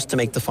 So just to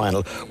make the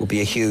final would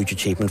be a huge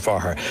achievement for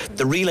her.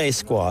 The relay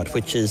squad,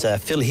 which is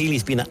Phil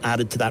Healy's been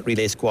added to that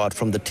relay squad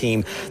from the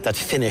team that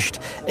finished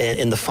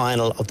in the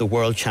final of the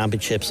World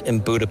Championships in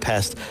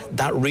Budapest.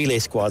 That relay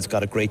squad's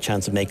got a great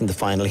chance of making the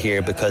final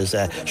here because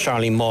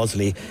Charlene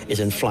Mawdesley is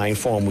in flying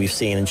form, we've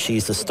seen, and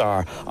she's the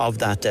star of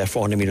that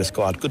 400 metre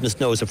squad. Goodness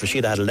knows if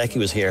Rashida Adeleke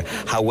was here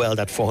how well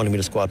that 400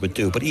 metre squad would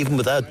do. But even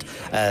without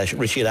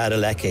Rashida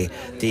Adeleke,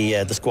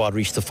 the squad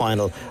reached the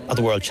final of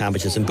the World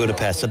Championships in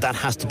Budapest. So that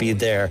has to be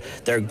their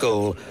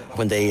goal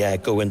when they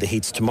go in the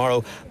heats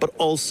tomorrow. But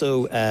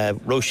also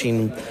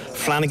Roisin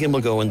Flanagan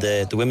will go in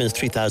the women's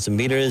 3,000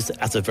 metres.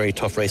 That's a very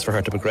tough race for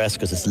her to progress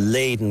because it's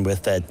laden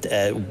with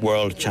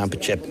World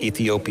Championship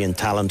Ethiopian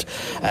talent.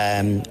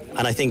 And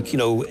I think,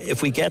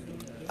 if we get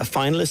a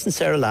finalist in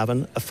Sarah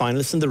Lavin, a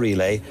finalist in the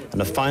relay,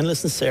 and a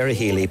finalist in Sarah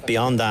Healy,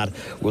 beyond that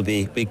will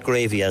be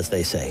gravy, as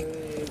they say.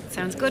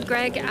 Sounds good,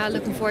 Greg.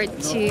 Looking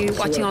forward to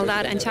watching all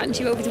that and chatting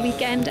to you over the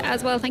weekend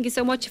as well. Thank you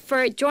so much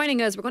for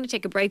joining us. We're going to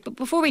take a break, but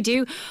before we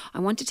do, I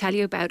want to tell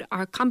you about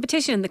our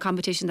competition, the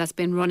competition that's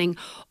been running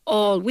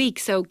all week.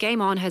 So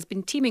Game On has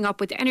been teaming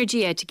up with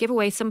Energia to give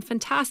away some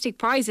fantastic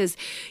prizes.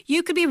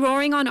 You could be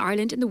roaring on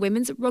Ireland in the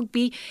women's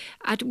rugby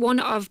at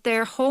one of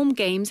their home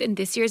games in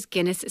this year's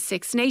Guinness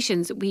Six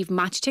Nations. We've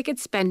match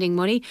tickets, spending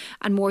money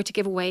and more to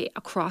give away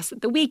across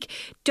the week.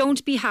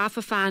 Don't be half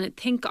a fan.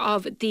 Think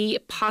of the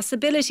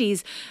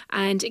possibilities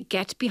and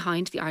get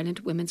behind the Ireland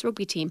women's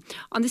rugby team.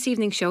 On this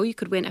evening's show, you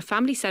could win a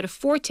family set of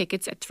 4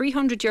 tickets, a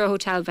 €300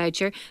 hotel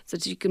voucher so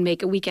that you can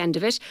make a weekend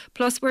of it.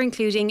 Plus, we're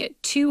including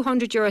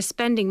 €200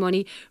 spending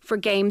money for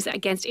games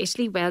against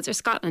Italy, Wales or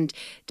Scotland.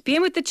 To be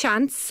in with the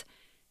chance,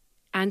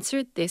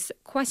 answer this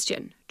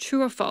question.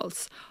 True or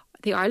false?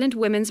 The Ireland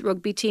women's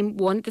rugby team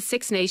won the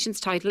Six Nations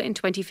title in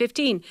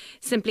 2015.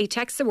 Simply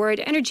text the word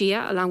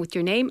Energia along with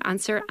your name,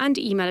 answer and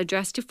email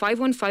address to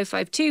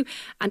 51552.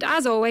 And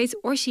as always,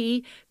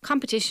 RTE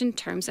competition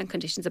terms and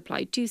conditions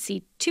apply. Do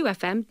see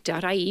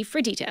 2fm.ie for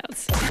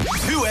details.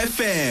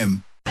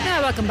 2FM.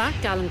 Now, welcome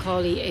back. Alan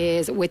Cawley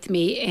is with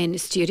me in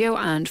studio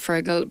and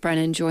Feargal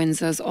Brennan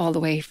joins us all the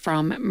way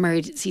from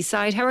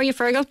Merseyside. How are you,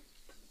 Feargal?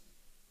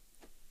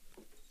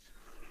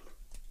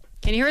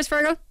 Can you hear us,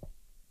 Feargal?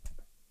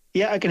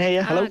 Yeah, I can hear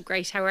you. Hello.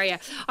 Great. How are you?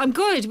 I'm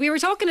good. We were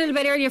talking a little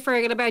bit earlier,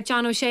 Fergal, about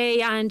John O'Shea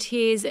and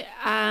his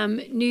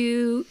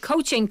new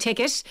coaching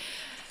ticket,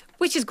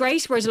 which is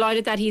great. We're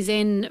delighted that he's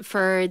in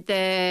for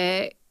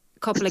the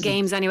couple of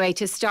games anyway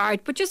to start.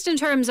 But just in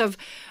terms of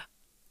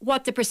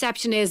what the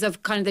perception is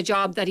of kind of the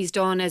job that he's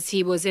done as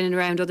he was in and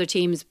around other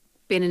teams,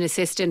 being an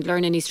assistant,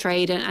 learning his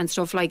trade and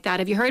stuff like that.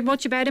 Have you heard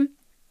much about him?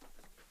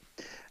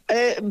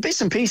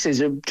 Bits and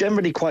pieces are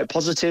generally quite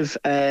positive.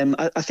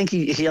 I think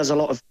he has a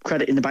lot of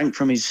credit in the bank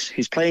from his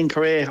playing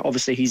career.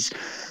 Obviously, he's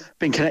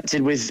been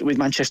connected with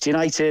Manchester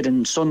United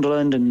and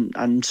Sunderland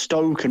and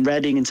Stoke and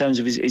Reading in terms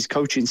of his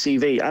coaching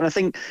CV. And I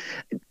think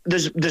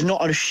there's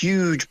not a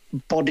huge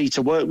body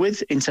to work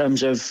with in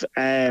terms of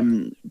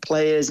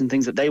players and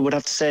things that they would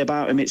have to say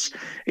about him. It's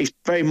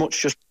very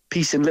much just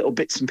piecing little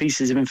bits and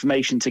pieces of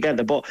information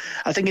together. But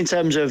I think in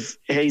terms of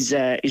his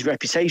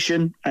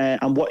reputation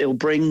and what he'll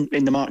bring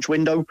in the March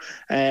window,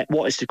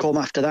 what is to come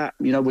after that,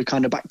 we're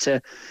kind of back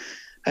to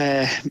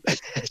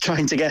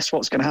trying to guess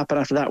what's going to happen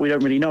after that. We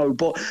don't really know,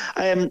 but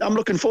I'm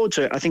looking forward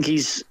to it. I think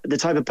he's the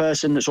type of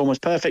person that's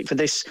almost perfect for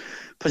this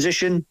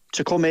position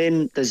to come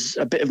in. There's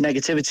a bit of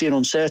negativity and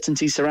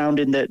uncertainty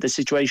surrounding the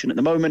situation at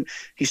the moment.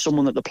 He's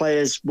someone that the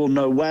players will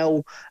know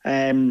well.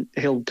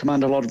 He'll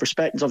command a lot of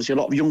respect. There's obviously a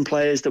lot of young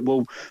players that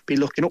will be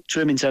looking up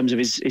to him in terms of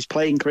his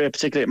playing career,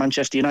 particularly at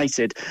Manchester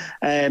United.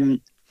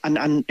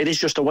 And it is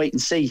just a wait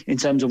and see in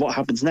terms of what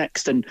happens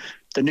next. And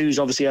the news,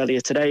 obviously, earlier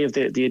today of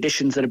the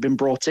additions that have been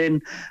brought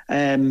in,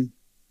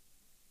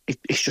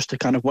 it's just a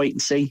kind of wait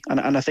and see.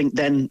 And I think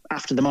then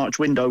after the March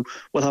window,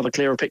 we'll have a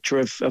clearer picture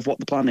of what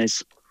the plan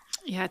is.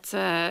 Yeah, it's.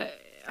 I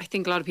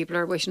think a lot of people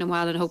are wishing him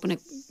well and hoping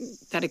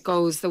that it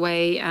goes the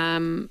way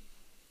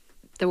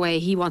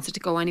he wants it to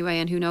go anyway,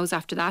 and who knows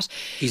after that.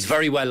 He's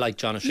very well liked,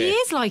 John O'Shea. He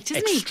is liked,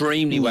 isn't he?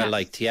 Extremely well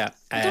liked, yeah.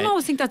 I don't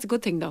always think that's a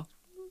good thing, though.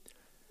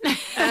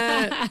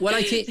 Well,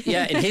 I think,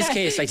 in his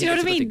case, I think. Do you know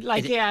what I mean?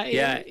 Like,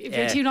 if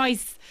you're too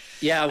nice.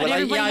 Yeah, well,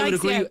 I would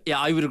agree. Yeah,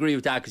 I would agree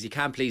with that because you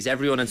can't please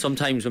everyone, and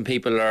sometimes when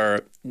people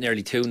are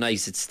nearly too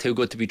nice, it's too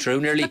good to be true.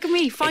 Nearly. Look at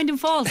me, finding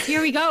fault.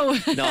 Here we go.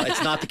 No,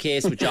 it's not the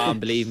case with John.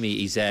 Believe me,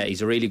 he's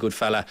a really good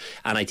fella,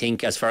 and I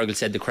think, as Feargal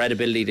said, the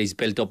credibility that he's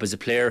built up as a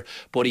player,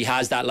 but he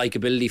has that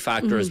likeability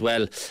factor as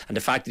well, and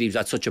the fact that he was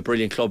at such a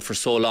brilliant club for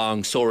so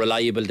long, so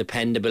reliable,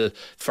 dependable.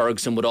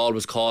 Ferguson would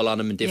always call on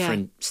him in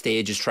different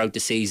stages throughout the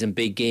season,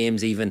 big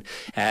games, even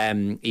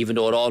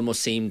though it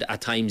almost seemed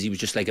at times he was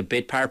just like a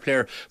bit part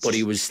player, but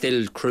he was still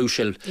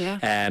crucial.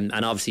 And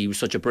obviously he was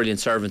such a brilliant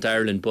servant to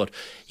Ireland. But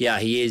yeah,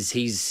 he is.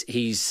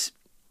 He's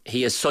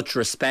he has such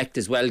respect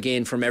as well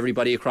gained from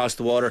everybody across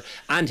the water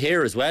and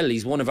here as well.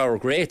 He's one of our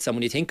greats, and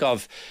when you think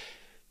of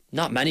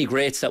not many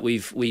greats that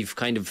we've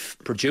kind of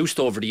produced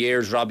over the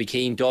years, Robbie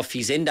Keane, Duff,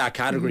 he's in that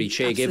category.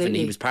 Shea Given,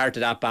 he was part of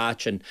that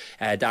batch and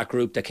that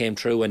group that came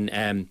through,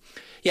 and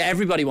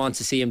everybody wants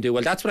to see him do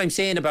well. That's what I'm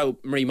saying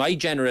about Marie. My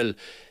general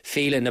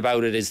feeling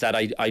about it is that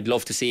I'd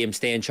love to see him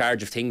stay in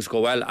charge if things go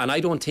well, and I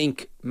don't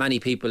think many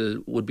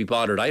people would be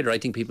bothered either. I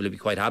think people would be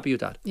quite happy with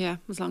that. Yeah,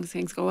 as long as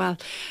things go well.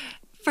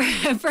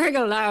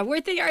 Feargal, I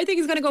think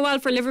it's going to go well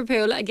for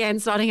Liverpool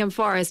against Nottingham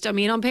Forest. I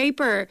mean, on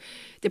paper,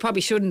 they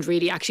probably shouldn't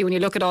really, actually, when you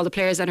look at all the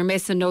players that are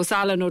missing. No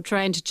Salah, no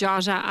Trent,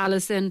 Jota,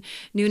 Alisson,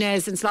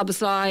 Núñez and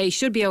Szoboszlai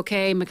should be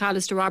okay.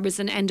 McAllister,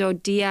 Robertson, Endo,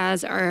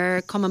 Diaz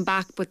are coming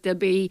back, but they'll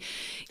be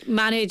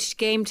managed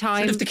game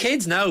time. So if the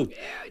kids now, you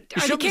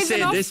shouldn't be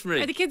saying this,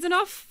 Marie. Are the kids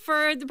enough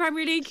for the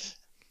Premier League?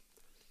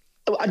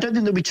 I don't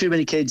think there'll be too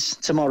many kids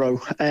tomorrow,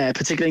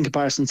 particularly in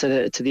comparison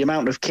to the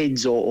amount of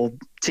kids or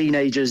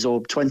teenagers or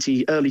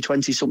early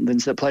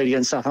 20-somethings that played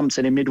against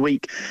Southampton in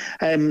midweek.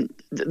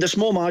 The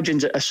small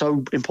margins are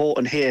so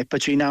important here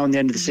between now and the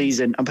end of the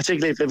season, and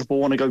particularly if Liverpool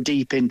want to go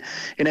deep in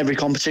every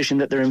competition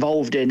that they're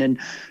involved in. And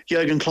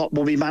Jurgen Klopp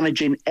will be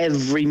managing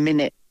every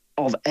minute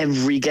of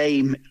every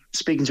game,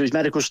 speaking to his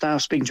medical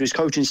staff, speaking to his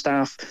coaching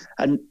staff,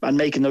 and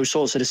making those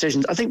sorts of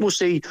decisions. I think we'll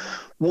see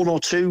one or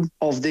two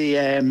of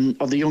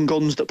the young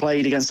guns that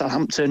played against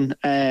Southampton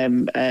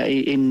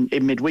in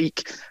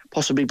midweek,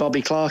 possibly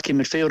Bobby Clark in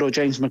midfield or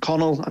James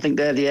McConnell. I think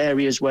they're the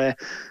areas where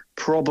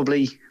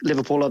probably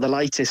Liverpool are the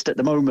lightest at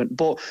the moment.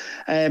 But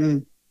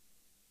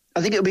I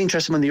think it'll be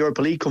interesting when the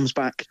Europa League comes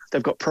back.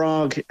 They've got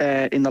Prague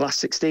in the last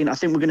 16. I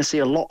think we're going to see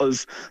a lot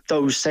of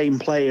those same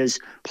players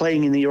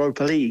playing in the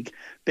Europa League,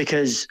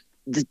 because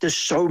there's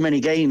so many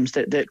games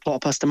that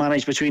Klopp has to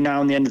manage between now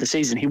and the end of the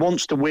season. He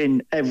wants to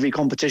win every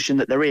competition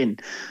that they're in,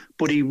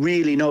 but he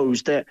really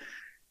knows that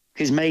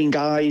his main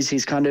guys,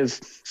 his kind of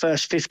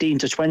first 15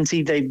 to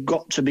 20, they've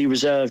got to be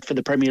reserved for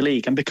the Premier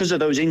League. And because of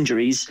those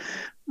injuries,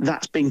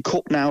 that's been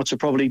cut now to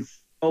probably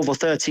over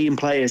 13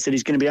 players that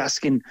he's going to be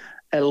asking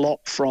a lot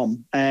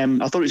from. I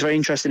thought it was very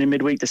interesting in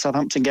midweek, the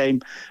Southampton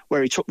game,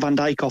 where he took Van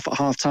Dijk off at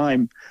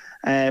half-time,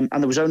 and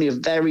there was only a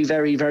very,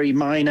 very, very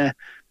minor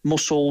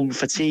muscle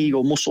fatigue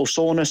or muscle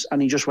soreness,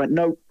 and he just went,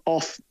 no,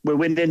 off, we're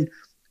winning,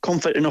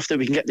 confident enough that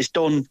we can get this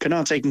done.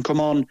 Konate can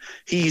come on,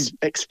 he's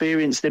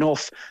experienced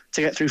enough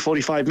to get through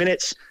 45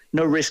 minutes,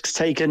 no risks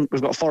taken.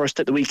 We've got Forest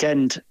at the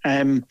weekend,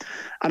 and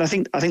I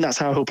think that's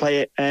how he'll play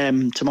it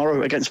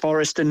tomorrow against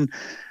Forest. And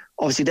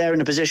obviously they're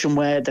in a position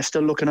where they're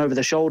still looking over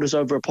their shoulders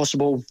over a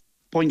possible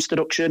points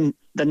deduction.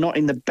 They're not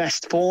in the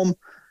best form.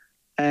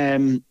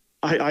 I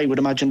would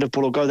imagine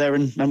Liverpool will go there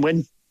and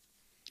win.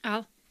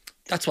 Al?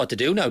 That's what to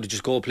do now, to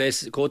just go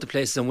to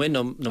places and win,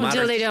 no matter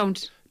until they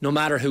don't. No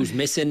matter who's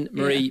missing,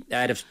 Marie.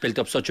 They've built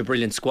up such a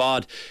brilliant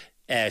squad.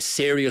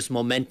 Serious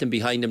momentum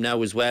behind them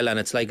now as well, and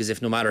it's like as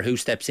if no matter who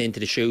steps into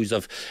the shoes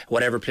of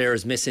whatever player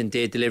is missing,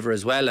 they deliver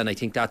as well. And I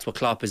think that's what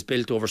Klopp has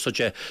built over such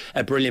a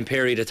brilliant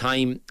period of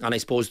time. And I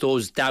suppose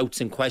those doubts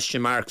and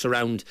question marks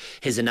around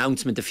his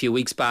announcement a few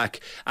weeks back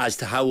as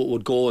to how it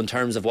would go in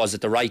terms of was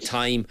it the right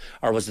time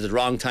or was it the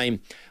wrong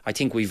time, I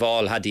think we've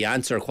all had the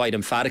answer quite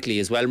emphatically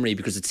as well, Marie,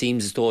 because it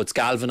seems as though it's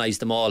galvanised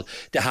them all.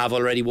 They have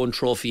already one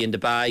trophy in the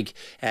bag,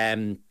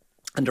 and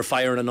they're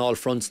firing on all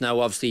fronts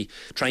now, obviously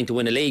trying to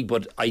win a league.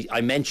 But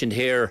I mentioned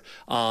here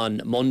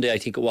on Monday, I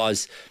think it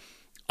was,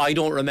 I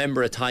don't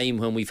remember a time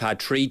when we've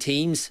had three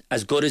teams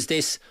as good as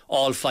this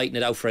all fighting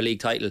it out for a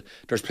league title.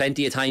 There's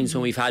plenty of times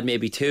when we've had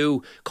maybe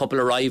two, couple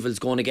of rivals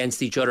going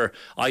against each other.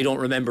 I don't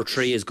remember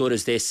three as good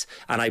as this,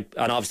 and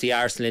obviously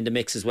Arsenal in the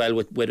mix as well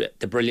with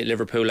the brilliant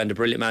Liverpool and the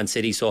brilliant Man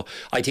City. So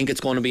I think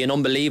it's going to be an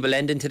unbelievable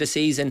ending to the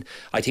season.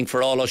 I think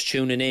for all us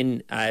tuning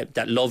in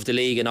that love the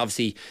league and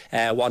obviously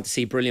want to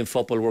see brilliant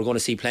football, we're going to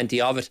see plenty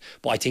of it.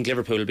 But I think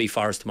Liverpool will beat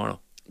Forest tomorrow.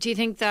 Do you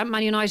think that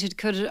Man United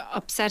could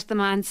upset the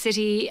Man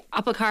City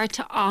apple cart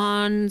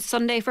on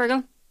Sunday,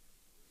 Feargal?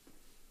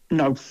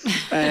 No.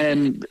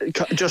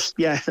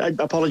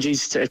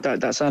 Apologies if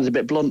that sounds a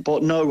bit blunt,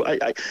 but no.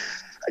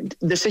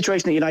 The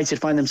situation that United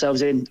find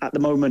themselves in at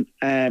the moment,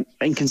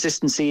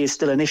 inconsistency is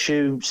still an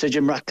issue. Sir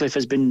Jim Ratcliffe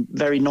has been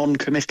very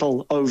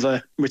non-committal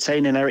over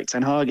retaining Eric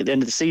Ten Hag at the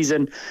end of the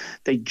season.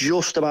 They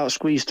just about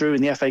squeezed through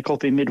in the FA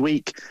Cup in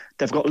midweek.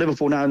 They've got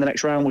Liverpool now in the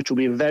next round, which will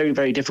be a very,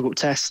 very difficult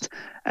test.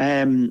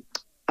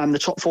 And the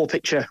top four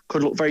picture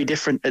could look very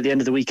different at the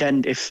end of the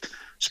weekend if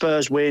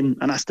Spurs win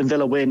and Aston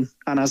Villa win.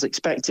 And as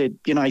expected,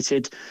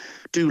 United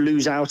do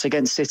lose out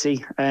against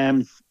City.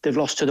 They've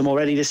lost to them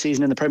already this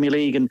season in the Premier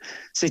League. And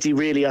City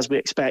really, as we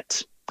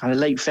expect, kind of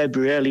late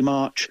February, early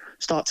March,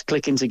 start to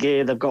click into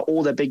gear. They've got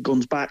all their big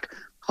guns back.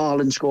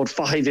 Haaland scored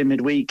 5 in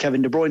midweek.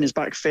 Kevin De Bruyne is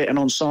back fit and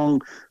on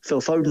song. Phil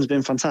Foden's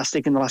been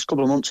fantastic in the last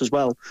couple of months as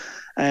well.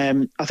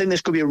 I think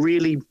this could be a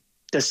really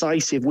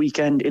decisive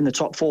weekend in the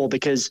top four,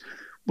 because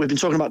we've been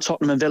talking about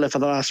Tottenham and Villa for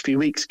the last few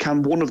weeks.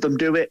 Can one of them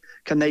do it?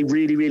 Can they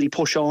really, really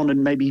push on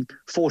and maybe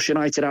force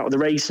United out of the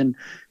race and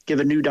give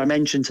a new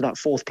dimension to that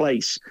fourth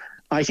place?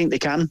 I think they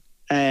can,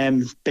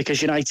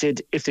 because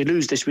United, if they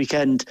lose this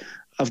weekend,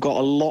 have got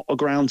a lot of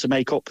ground to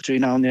make up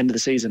between now and the end of the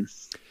season.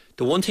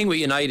 The one thing with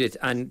United,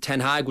 and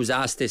Ten Hag was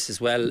asked this as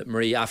well,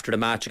 Marie, after the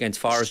match against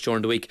Forest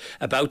during the week,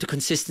 about the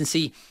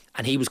consistency,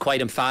 and he was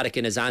quite emphatic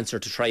in his answer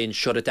to try and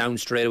shut it down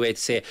straight away,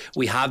 to say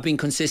we have been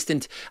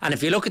consistent. And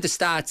if you look at the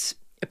stats,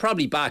 it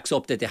probably backs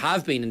up that they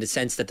have been, in the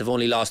sense that they've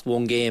only lost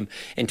one game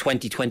in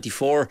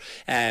 2024,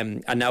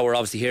 and now we're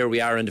obviously here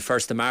we are on the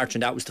 1st of March,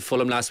 and that was to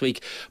Fulham last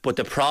week. But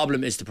the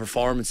problem is the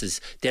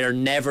performances. They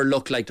never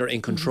look like they're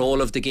in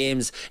control of the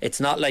games. It's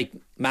not like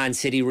Man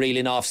City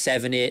reeling off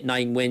 7, 8,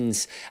 9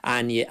 wins,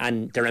 and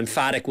they're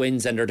emphatic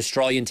wins, and they're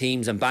destroying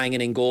teams and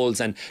banging in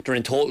goals, and they're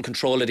in total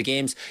control of the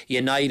games.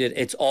 United,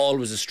 it's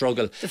always a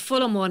struggle. The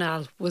Fulham one,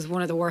 Al, was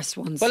one of the worst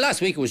ones. Well,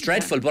 last week it was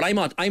dreadful, but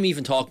I'm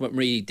even talking about,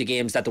 Marie, the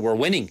games that they were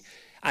winning,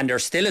 and they're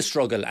still a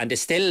struggle, and they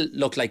still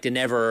look like they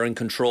never are in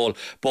control.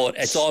 But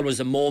it's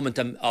always a moment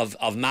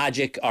of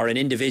magic, or an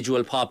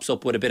individual pops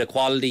up with a bit of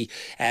quality,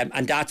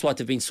 and that's what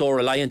they've been so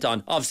reliant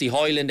on. Obviously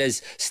Hoyland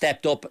has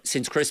stepped up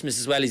since Christmas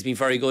as well. He's been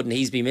very good, and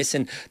he's been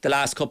missing the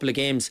last couple of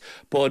games,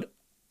 but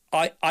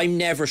I'm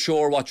never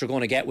sure what you're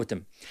going to get with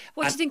them.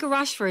 What do you think of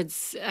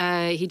Rashford's?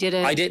 He did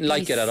a I didn't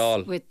like it at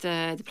all with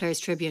the Players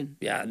Tribune.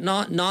 Yeah,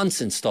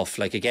 nonsense stuff.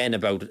 Like, again,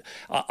 about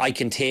I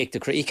can take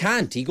the he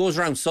can't. He goes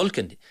around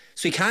sulking,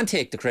 so he can't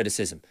take the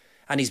criticism.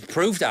 And he's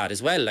proved that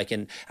as well. Like,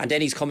 and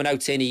then he's coming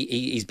out saying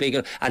he's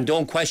bigger, and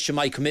don't question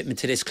my commitment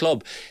to this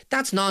club.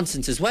 That's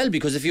nonsense as well,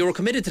 because if you were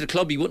committed to the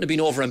club, he wouldn't have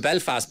been over in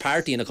Belfast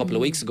partying a couple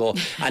of weeks ago,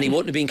 and he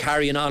wouldn't have been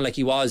carrying on like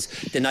he was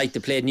the night they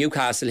played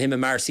Newcastle, him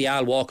and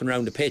Martial walking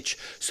around the pitch.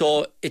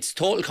 So it's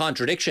total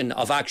contradiction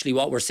of actually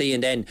what we're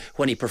seeing then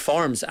when he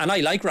performs. And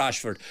I like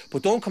Rashford,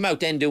 but don't come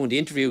out then doing the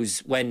interviews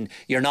when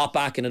you're not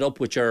backing it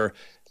up with your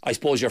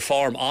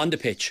form on the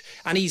pitch.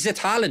 And he's a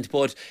talent,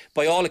 but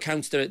by all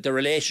accounts the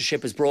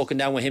relationship is broken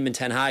down with him and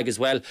Ten Hag as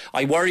well.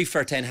 I worry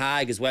for Ten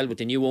Hag as well with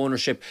the new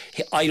ownership.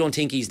 I don't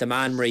think he's the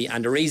man, Marie,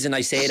 and the reason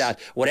I say that,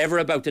 whatever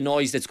about the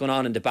noise that's going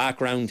on in the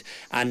background,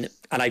 and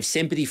I've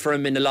sympathy for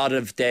him in a lot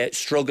of the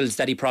struggles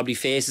that he probably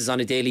faces on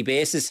a daily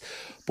basis,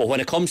 but when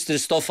it comes to the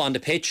stuff on the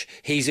pitch,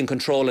 he's in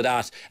control of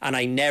that, and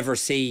I never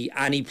see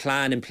any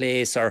plan in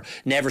place, or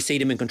never see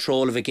them in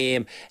control of a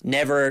game.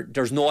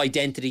 There's no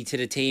identity to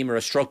the team, or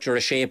a structure,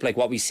 a shape like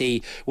what we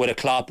see with a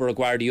Klopp or a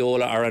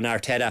Guardiola or an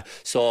Arteta.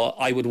 So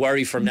I would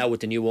worry for him now with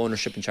the new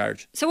ownership in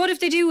charge. So what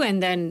if they do win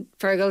then,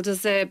 Feargal?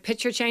 Does the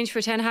picture change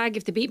for Ten Hag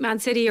if they beat Man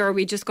City, or are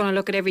we just going to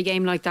look at every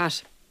game like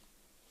that?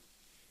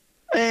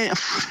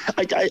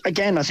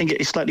 Again, I think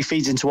it slightly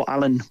feeds into what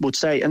Alan would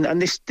say,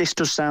 and this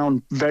does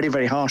sound very,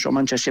 very harsh on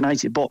Manchester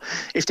United, but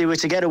if they were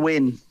to get a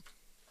win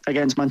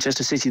against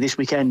Manchester City this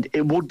weekend,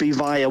 it would be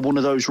via one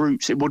of those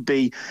routes. It would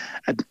be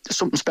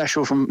something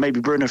special from maybe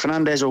Bruno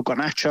Fernandes or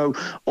Garnacho,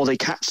 or they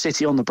catch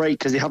City on the break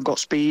because they have got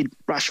speed.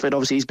 Rashford,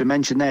 obviously, he's been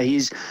mentioned there.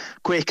 He's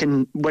quick,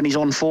 and when he's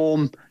on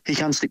form, he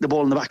can stick the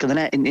ball in the back of the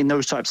net in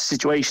those types of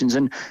situations.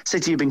 And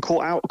City have been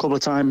caught out a couple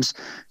of times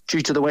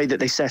due to the way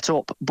that they set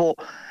up. But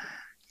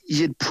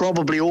you'd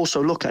probably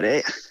also look at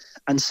it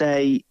and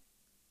say,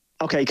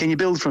 okay, can you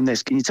build from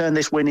this? Can you turn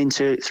this win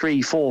into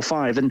 3, 4,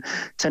 5? And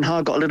Ten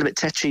Hag got a little bit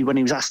tetchy when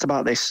he was asked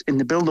about this in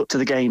the build-up to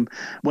the game,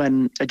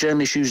 when a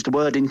journalist used the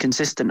word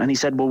inconsistent, and he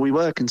said, well, we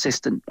were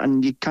consistent.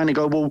 And you kind of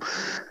go, well,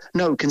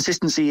 no,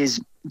 consistency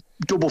is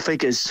double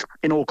figures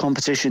in all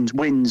competitions,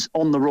 wins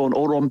on the run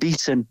or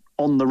unbeaten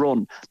on the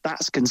run.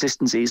 That's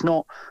consistency. It's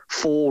not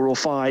 4 or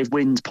 5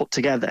 wins put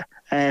together.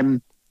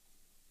 And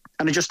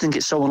I just think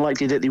it's so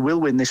unlikely that they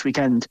will win this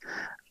weekend.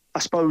 I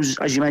suppose,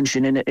 as you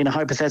mentioned, in a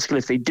hypothetical,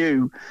 if they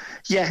do,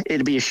 yeah,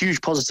 it'd be a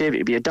huge positive.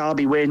 It'd be a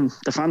derby win.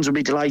 The fans would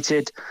be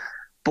delighted.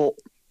 But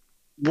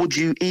would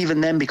you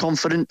even then be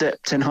confident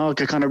that Ten Hag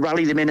could kind of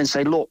rally them in and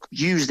say, look,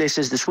 use this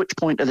as the switch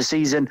point of the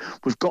season.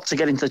 We've got to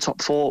get into the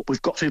top 4.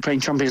 We've got to be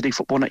playing Champions League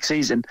football next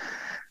season.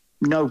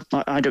 No,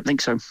 I don't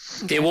think so.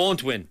 They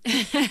won't win.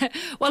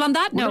 Well, on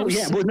that note...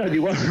 no, they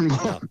won't.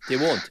 No, they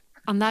won't.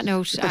 On that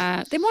note,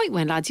 they might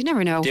win, lads. You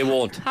never know. They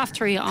won't.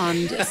 3:30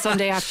 on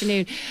Sunday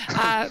afternoon.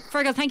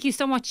 Feargal, thank you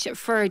so much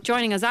for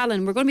joining us,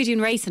 Alan. We're going to be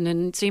doing racing,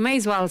 and so you may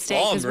as well stay.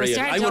 Oh,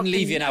 Maria, I wouldn't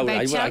leave you now.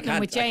 I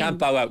can't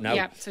bow out now.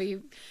 Yeah, so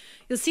you'll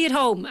see at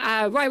home.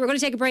 Right, we're going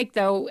to take a break,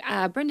 though.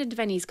 Brendan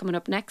Devenney is coming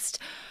up next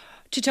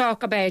to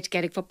talk about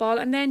Gaelic football,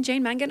 and then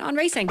Jane Mangan on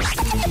racing.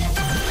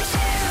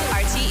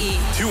 RTE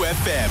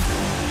 2FM.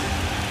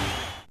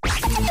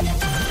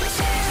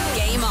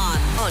 Game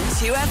on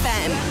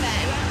 2FM.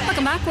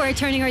 Welcome back. We're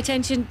turning our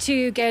attention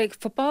to Gaelic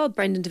football.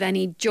 Brendan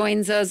Devenney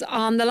joins us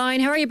on the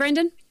line. How are you,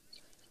 Brendan?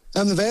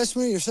 I'm the best,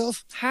 mate.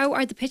 Yourself? How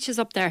are the pitches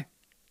up there?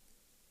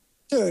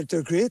 They're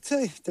great,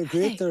 They're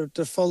great.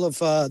 They're full of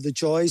the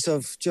joys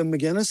of Jim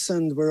McGuinness,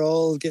 and we're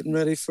all getting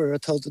ready for a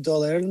tilted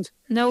All Ireland.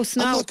 No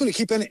snow. I'm not going to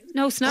keep any.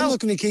 No snow. I'm not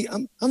going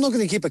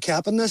to keep a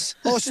cap on this.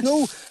 Oh,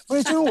 snow!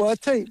 Well, you know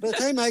what? By the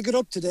time I got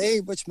up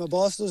today, which my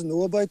boss doesn't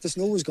know about, the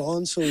snow was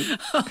gone. So.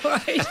 All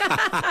right.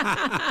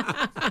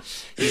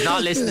 He's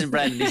not listening,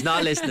 Brendan. He's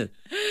not listening.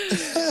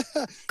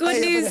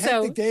 Good news,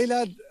 though. Day,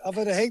 lad. I've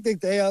had a hectic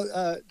day.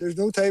 There's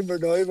no time for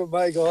now, but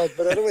my God.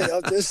 But anyway,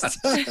 I'll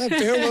just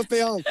bear with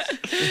me on.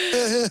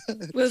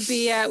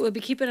 We'll be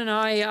keeping an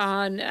eye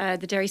on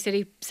the Derry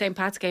City St.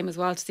 Pat's game as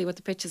well to see what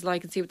the pitch is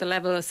like and see what the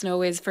level of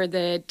snow is for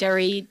the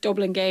Derry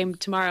Dublin game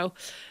tomorrow.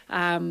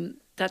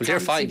 They're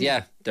fine,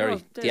 yeah.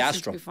 Derry, the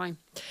Astro. Fine.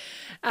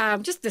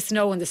 Just the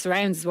snow and the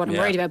surrounds is what I'm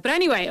worried about. But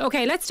anyway,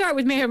 okay, let's start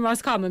with Mayo and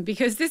Roscommon,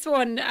 because this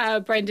one,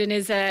 Brendan,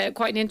 is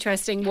quite an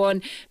interesting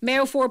one.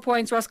 Mayo 4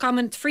 points,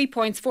 Roscommon 3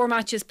 points, 4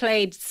 matches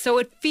played. So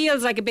it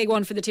feels like a big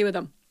one for the two of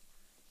them.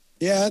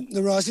 Yeah, the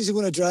Rossies are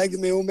going to drag the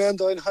Mayo men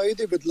down. How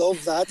they would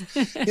love that.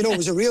 It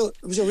was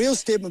a real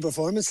statement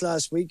performance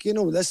last week.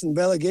 Listen,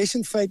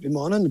 relegation fight with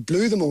Monaghan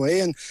blew them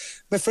away. And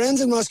my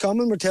friends in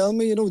Roscommon were telling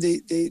me,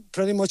 they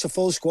pretty much a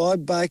full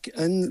squad back,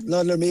 and a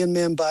lot of their main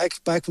men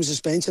back from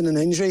suspension and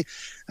injury.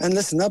 And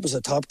listen, that was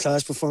a top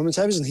class performance.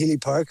 I was in Healy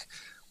Park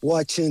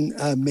watching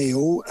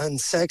Mayo,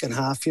 and second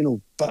half,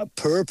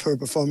 poor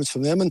performance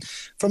from them. And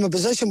from a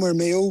position where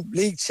Mayo,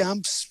 league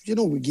champs,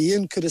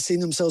 again, could have seen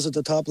themselves at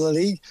the top of the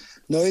league.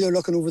 Now they're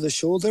looking over the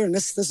shoulder, and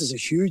this is a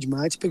huge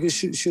match, because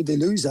should they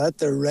lose that,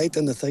 they're right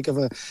in the thick of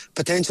a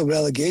potential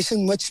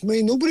relegation, which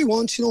nobody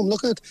wants. I'm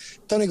looking at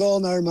Donegal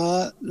and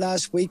Armagh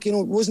last week. It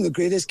wasn't the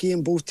greatest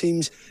game. Both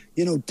teams,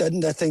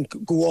 didn't, I think,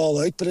 go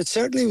all out, but it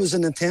certainly was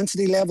an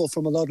intensity level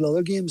from a lot of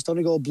other games.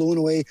 Donegal blown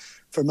away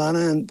for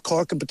Mana and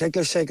Cork in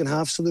particular second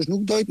half, so there's no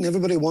doubt, and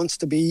everybody wants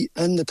to be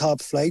in the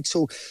top flight.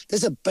 So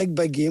this is a big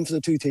game for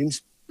the two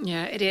teams.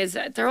 Yeah, it is.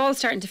 They're all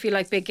starting to feel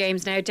like big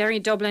games now. Derry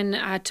Dublin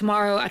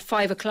tomorrow at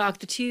 5 o'clock.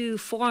 The two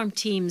form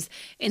teams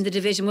in the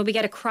division. Will we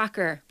get a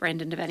cracker,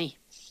 Brendan Devenney?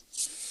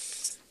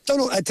 Don't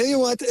know. I tell you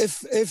what,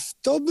 if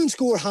Dublin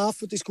score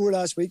half what they scored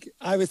last week,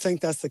 I would think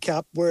that's the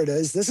cap where it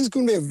is. This is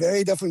going to be a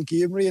very different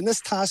game, and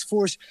this task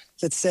force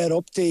that's set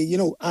up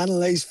to,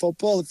 analyse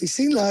football. If they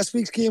seen last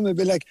week's game, they'd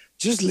be like,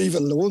 just leave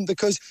it alone,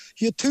 because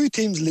you had two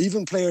teams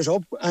leaving players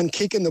up and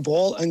kicking the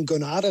ball and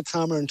going at it,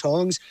 hammer and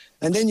tongs.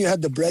 And then you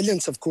had the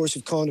brilliance, of course,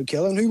 of Conor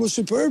Killen, who was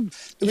superb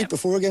the week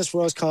before against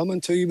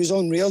Roscommon too. He was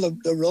unreal.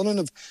 The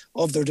running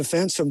of their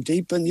defence from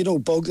deep,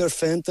 and, Bugler,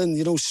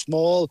 Fenton,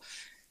 Small.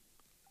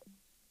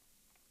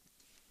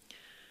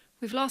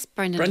 We've lost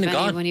Brendan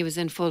Devenney when he was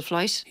in full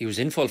flight. He was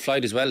in full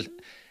flight as well.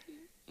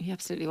 He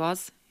absolutely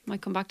was.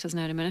 Might come back to us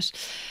now in a minute.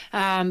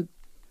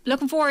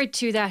 Looking forward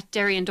to that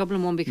Derry and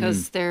Dublin one,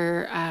 because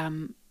they're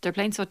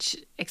playing such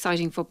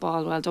exciting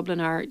football. Well,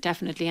 Dublin are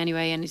definitely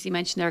anyway. And as you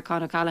mentioned there,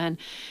 Conor Callaghan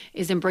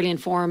is in brilliant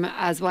form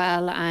as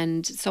well,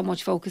 and so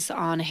much focus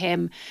on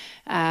him.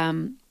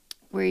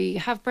 We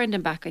have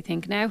Brendan back, I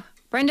think, now.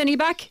 Brendan, are you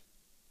back?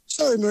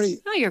 Sorry, Marie.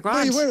 No, you're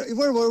grand.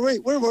 Where were we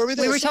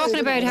there? We were talking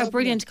about how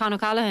brilliant Conor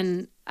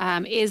Callaghan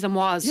is and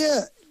was.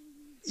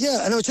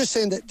 Yeah, and I was just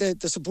saying that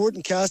the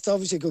supporting cast,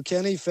 obviously,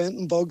 Kilkenny,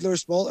 Fenton, Bugler,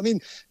 Small. I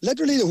mean,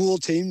 literally the whole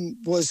team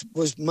was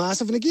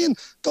massive. And again,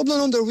 Dublin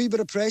under a wee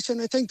bit of pressure,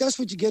 and I think that's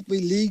what you get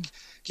with league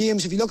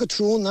games. If you look at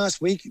Tyrone last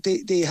week,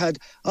 they had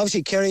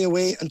obviously Kerry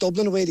away and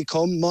Dublin away they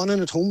come,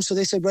 Monaghan at home. So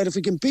they said, right, if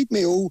we can beat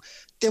Mayo,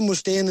 then we're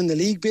staying in the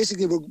league.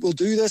 Basically, we'll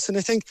do this. And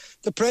I think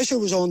the pressure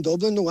was on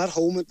Dublin. No, at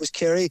home it was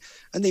Kerry,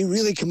 and they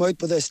really came out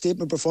with a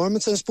statement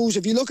performance. And I suppose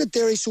if you look at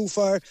Derry so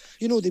far,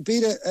 they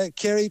beat a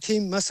Kerry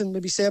team missing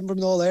maybe 7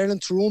 from All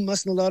Ireland. Tyrone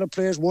missing a lot of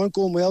players, weren't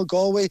going well.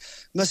 Galway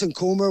missing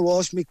Comer,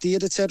 Walsh,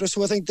 McDade, etc.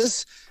 So I think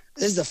this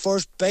is the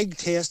first big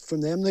test from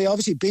them. They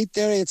obviously beat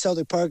Derry at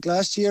Celtic Park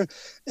last year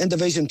in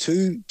Division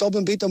 2.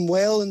 Dublin beat them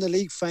well in the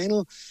league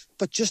final.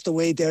 But just the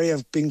way Derry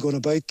have been going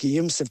about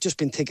games, they've just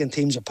been taking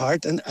teams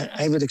apart, and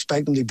I would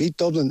expect them to beat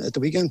Dublin at the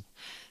weekend.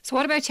 So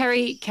what about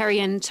Kerry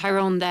and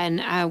Tyrone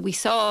then? We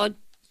saw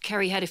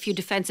Kerry had a few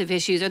defensive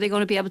issues. Are they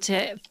going to be able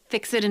to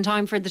fix it in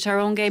time for the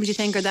Tyrone game, do you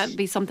think, or that'll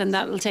be something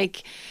that'll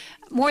take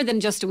more than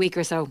just a week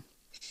or so?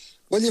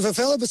 Well, you have a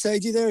fella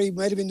beside you there, he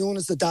might have been known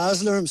as the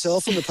Dazzler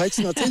himself on the pitch,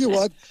 and I'll tell you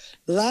what,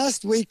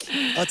 last week,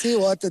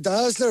 the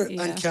Dazzler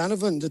and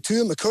Canavan, the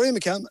two of McCurry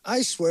and McCann,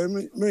 I swear,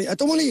 Marie, I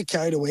don't want to get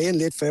carried away in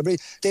late February,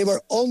 they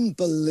were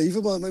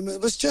unbelievable. I mean,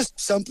 it was just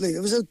simply,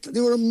 they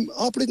were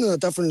operating on a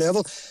different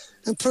level.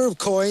 And poor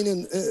Coyne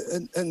and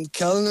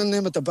Killen and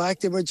them at the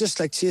back, they were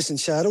just like chasing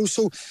shadows.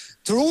 So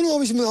Tyrone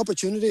always had an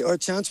opportunity or a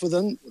chance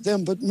within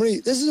them. But Marie,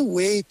 this is a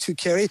way to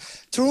Kerry.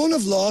 Tyrone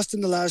have lost in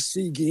the last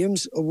 3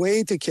 games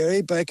away to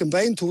Kerry by a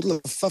combined total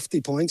of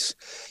 50 points.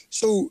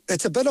 So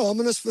it's a bit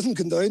ominous for them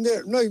going down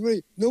there. Now,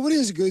 Marie, nobody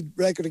has a good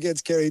record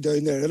against Kerry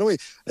down there. Anyway,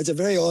 it's a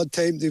very odd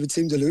time they would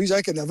seem to lose.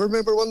 I can never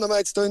remember one of the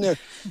matches down there.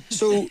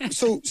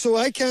 So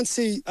I can't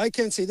see.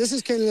 This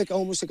is kind of like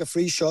almost like a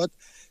free shot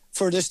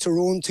for this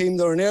Tyrone team.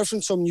 They're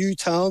unearthing some new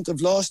talent. They've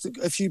lost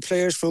a few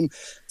players from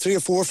 3 or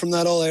 4 from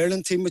that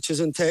All-Ireland team, which is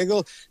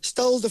integral.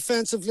 Still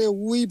defensively a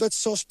wee bit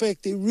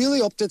suspect. They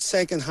really upped it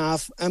second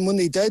half, and when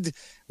they did,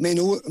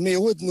 Mayo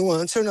had no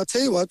answer. And I'll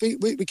tell you what,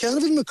 we can't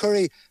have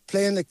McCurry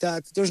playing like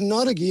that. There's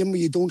not a game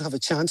where you don't have a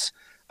chance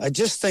I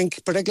just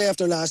think, particularly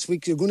after last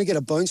week, you're going to get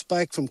a bounce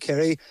back from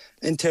Kerry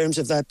in terms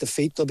of that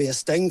defeat. There'll be a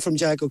sting from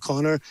Jack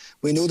O'Connor.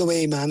 We know the way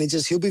he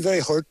manages. He'll be very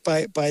hurt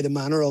by the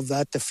manner of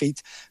that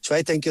defeat. So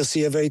I think you'll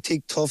see a very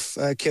tough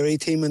Kerry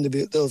team, and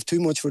they'll have too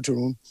much for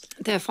Tyrone.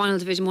 The final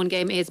Division 1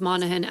 game is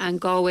Monaghan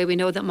and Galway. We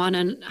know that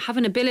Monaghan have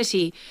an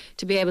ability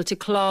to be able to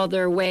claw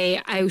their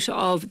way out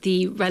of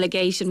the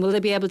relegation. Will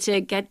they be able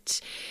to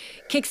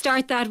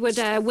kickstart that with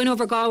a win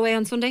over Galway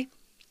on Sunday?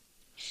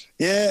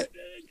 Yeah.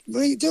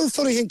 The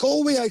funny thing,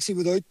 Galway actually,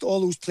 without all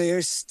those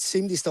players,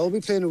 seemed to still be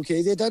playing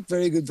okay. They had that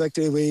very good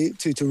victory away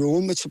to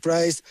Tyrone, which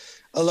surprised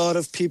a lot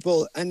of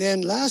people. And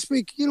then last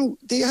week,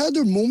 they had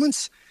their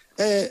moments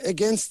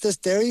against this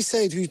Derry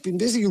side, who's been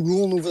basically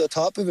rolling over the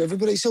top of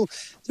everybody. So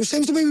there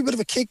seems to be a bit of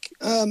a kick.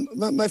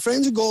 My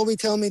friends in Galway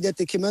tell me that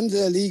they came into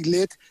the league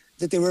late,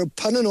 that they were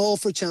pinning all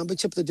for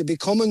championship, that they're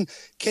becoming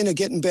kind of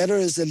getting better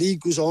as the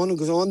league goes on and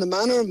goes on. The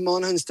manner of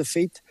Monaghan's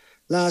defeat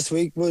last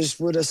week was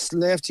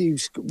left you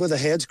with a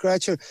head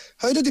scratcher.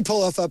 How did they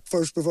pull off that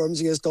first performance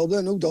against Dublin?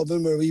 I know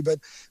Dublin were a wee bit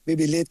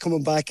maybe late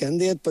coming back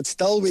into it, but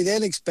still we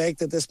then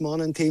expected this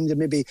Monaghan team to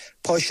maybe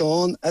push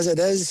on. As it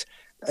is,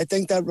 I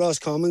think that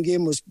Roscommon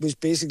game was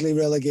basically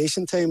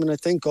relegation time, and I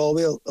think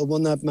Galway will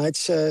win that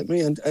match,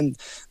 and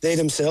they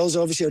themselves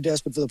obviously are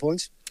desperate for the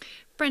points.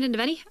 Brendan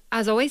Devenney,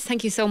 as always,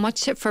 thank you so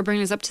much for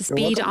bringing us up to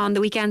speed on the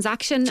weekend's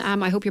action.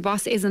 I hope your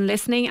boss isn't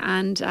listening.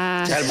 And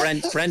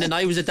tell Brendan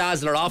I was a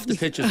dazzler off the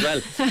pitch as well.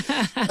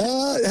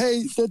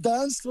 Hey, the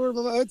dance floor.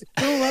 Well,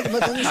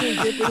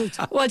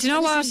 do you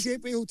know what?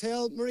 Gateway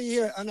Hotel, Marie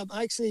here, and I'm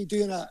actually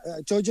doing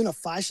judging a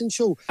fashion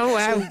show. Oh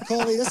wow! So,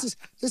 Cawley, this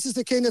is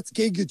the kind of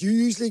gig that you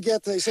usually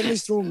get.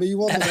 Somebody's throwing me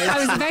one. I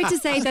was about to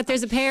say that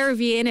there's a pair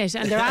of you in it,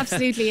 and there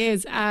absolutely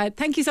is.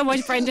 Thank you so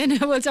much, Brendan.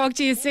 We'll talk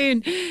to you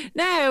soon.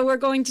 Now we're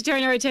going to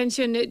turn our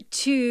attention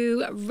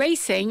to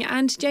racing,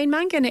 and Jane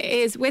Mangan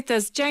is with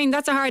us. Jane,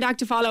 that's a hard act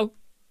to follow.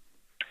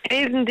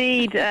 It is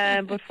indeed,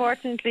 but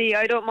fortunately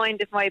I don't mind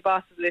if my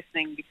boss is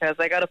listening, because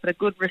I got up at a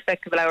good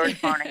respectable hour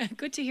this morning.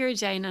 Good to hear,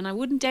 Jane, and I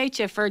wouldn't doubt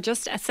you for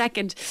just a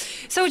second.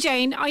 So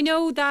Jane, I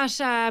know that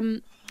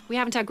we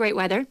haven't had great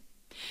weather,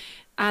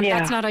 and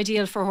that's not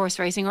ideal for horse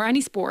racing or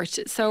any sport.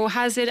 So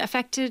has it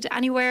affected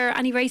anywhere,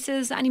 any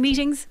races, any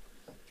meetings?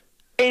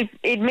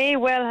 It may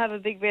well have a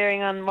big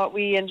bearing on what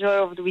we enjoy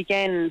over the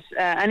weekend.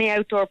 Any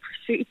outdoor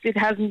pursuits, it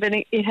hasn't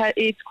been.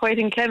 It's quite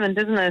inclement,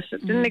 isn't it?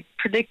 Didn't it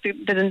predict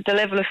the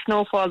level of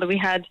snowfall that we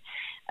had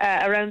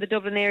around the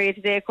Dublin area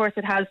today? Of course,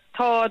 it has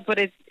thawed, but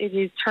it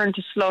is turned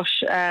to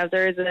slush.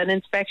 There is an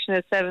inspection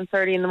at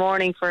 7:30 in the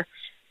morning for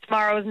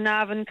tomorrow's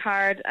Navan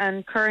card,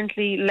 and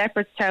currently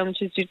Leopardstown,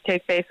 which is due to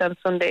take place on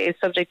Sunday, is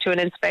subject to an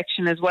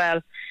inspection as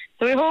well.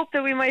 So we hope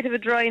that we might have a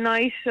dry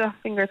night,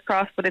 fingers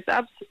crossed, but it's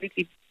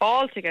absolutely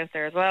Baltic out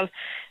there as well.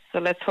 So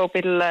let's hope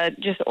it'll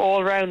just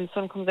all round, the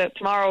sun comes out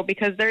tomorrow,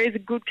 because there is a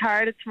good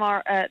card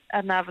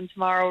at Navan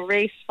tomorrow.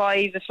 Race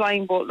 5, the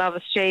Flying Bolt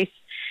Novice Chase,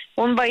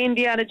 won by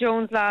Indiana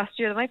Jones last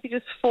year. There might be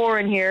just 4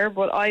 in here,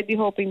 but I'd be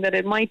hoping that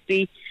it might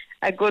be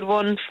a good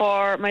one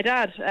for my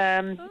dad.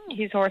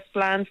 His horse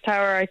Bland's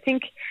Tower, I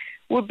think,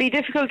 would be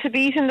difficult to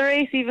beat in the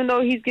race, even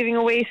though he's giving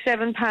away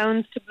 £7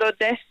 to Blood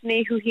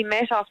Destiny, who he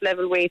met off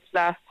level weights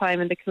last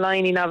time in the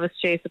Killiney Novice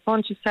Chase at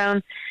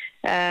Punchestown.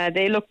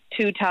 They look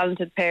 2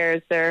 talented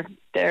pairs.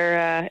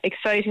 They're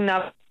exciting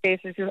novice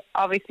chases who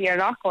obviously are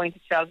not going to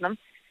Cheltenham.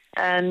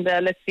 And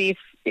let's see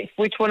if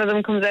which one of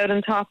them comes out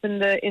on top in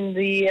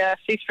the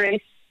fifth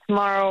race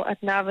tomorrow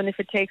at Navan, if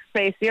it takes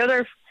place. The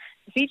other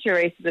feature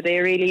race of the day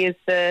really is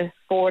the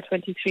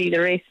 4:23, the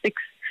race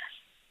 6.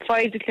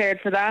 5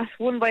 declared for that.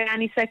 Won by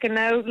Annie Second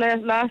now.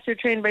 Last year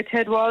trained by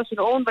Ted Walsh and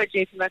owned by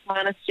JP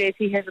McManus.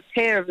 JP has a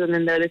pair of them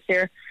in there this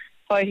year,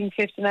 fighting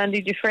fifth and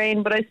Andy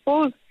Dufresne. But I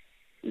suppose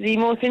the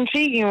most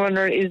intriguing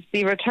runner is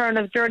the return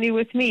of Journey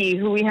With Me,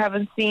 who we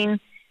haven't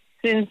seen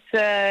since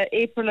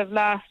April of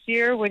last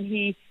year, when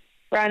he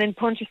ran in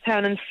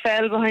Punchestown and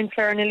fell behind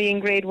Fairnilly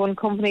in Grade 1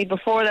 company.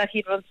 Before that,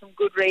 he'd run some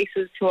good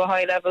races to a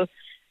high level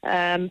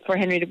for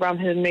Henry de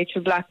Bromhead and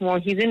Rachel Blackmore.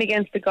 He's in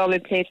against the Galway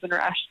Plate winner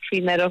Ash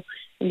Tree Meadow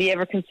in the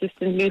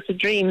ever-consistent Lucid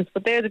Dreams.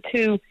 But they're the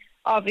 2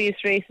 obvious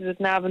races at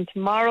Navan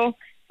tomorrow.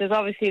 There's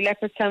obviously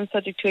Leopardstown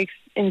subject to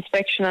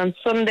inspection on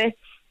Sunday.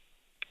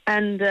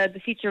 And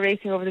the feature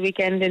racing over the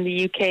weekend in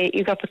the UK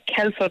is up at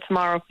Kelso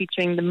tomorrow,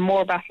 featuring the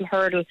Moore Battle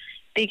Hurdle.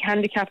 Big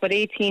handicap with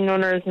 18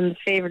 runners, and the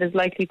favourite is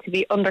likely to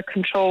be Under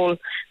Control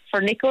for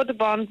Nico de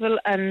Bonneville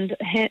and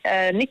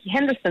Nicky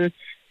Henderson,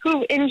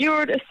 who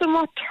endured a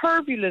somewhat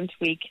turbulent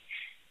week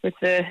with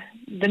the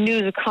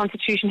news of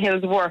Constitution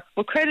Hill's work.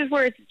 But credit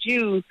where it's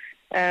due,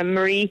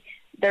 Marie,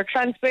 their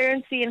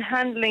transparency in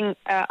handling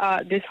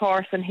this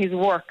horse and his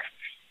work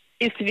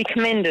is to be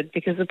commended,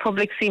 because the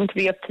public seem to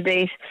be up to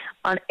date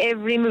on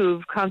every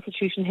move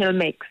Constitution Hill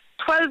makes.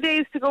 12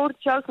 days to go to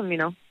Cheltenham, you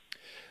know.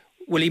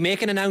 Will he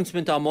make an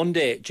announcement on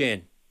Monday,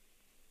 Jane?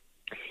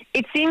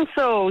 It seems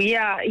so,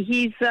 yeah.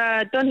 He's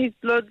done his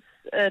bloods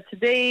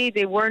today.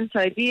 They weren't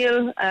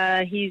ideal.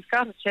 He's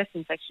got a chest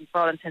infection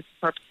for all intents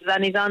and purposes,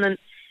 and he's on an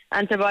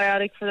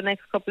antibiotic for the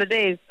next couple of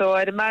days. So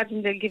I'd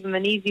imagine they'll give him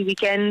an easy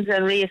weekend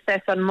and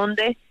reassess on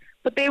Monday.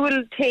 but they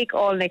will take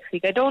all next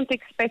week. I don't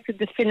expect a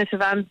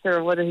definitive answer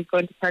of whether he's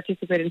going to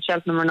participate in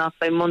Cheltenham or not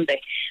by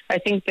Monday. I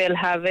think they'll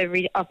have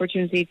every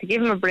opportunity to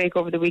give him a break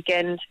over the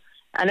weekend.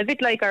 And a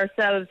bit like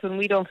ourselves, when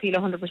we don't feel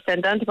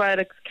 100%,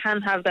 antibiotics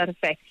can have that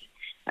effect.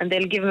 And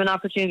they'll give him an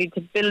opportunity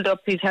to build up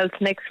his health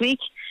next week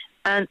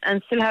and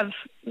still have,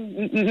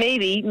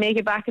 maybe, make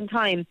it back in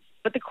time.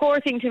 But the core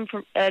thing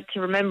to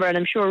remember, and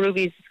I'm sure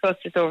Ruby's discussed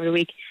this over the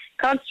week,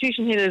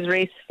 Constitution Hill is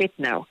race fit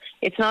now.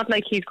 It's not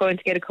like he's going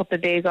to get a couple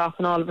of days off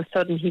and all of a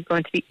sudden he's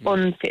going to be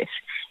unfit.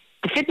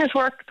 The fitness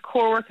work, the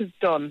core work is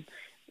done.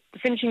 The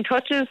finishing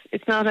touches,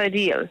 it's not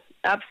ideal.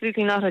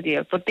 Absolutely not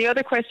ideal. But the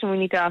other question we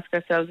need to ask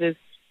ourselves is,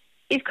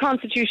 if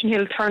Constitution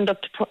Hill turned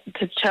up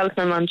to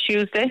Cheltenham on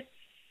Tuesday,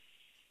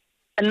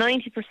 a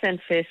 90%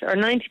 fit or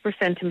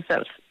 90%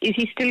 himself, is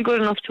he still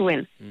good enough to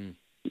win?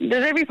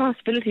 There's every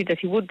possibility that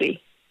he would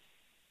be.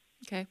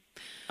 Okay.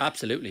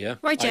 Absolutely, yeah.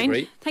 Right,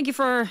 Jane, thank you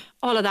for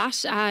all of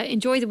that.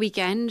 Enjoy the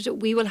weekend.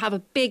 We will have a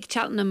big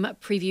Cheltenham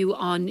preview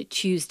on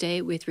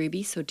Tuesday with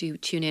Ruby, so do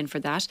tune in for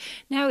that.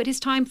 Now it is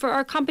time for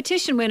our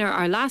competition winner,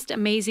 our last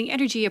Amazing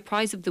Energy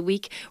Prize of the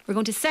week. We're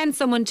going to send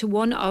someone to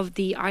one of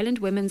the Ireland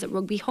Women's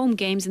Rugby home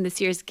games in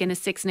this year's Guinness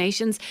Six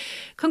Nations.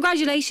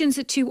 Congratulations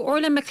to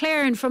Orlin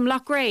McLaren from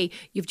Loughrea.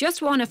 You've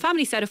just won a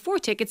family set of 4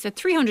 tickets, a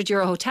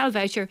 €300 hotel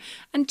voucher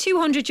and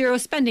 €200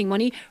 spending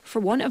money for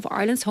one of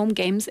Ireland's home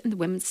games in the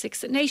Women's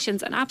Six Nations.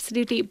 An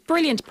absolutely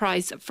brilliant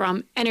prize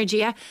from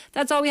Energia.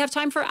 That's all we have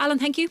time for. Alan,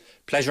 thank you.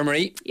 Pleasure,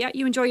 Marie. Yeah,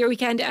 you enjoy your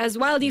weekend as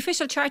well. The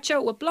official chart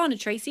show with Blonde and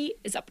Tracy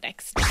is up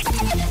next.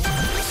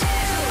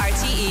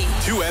 RTE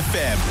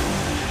 2FM.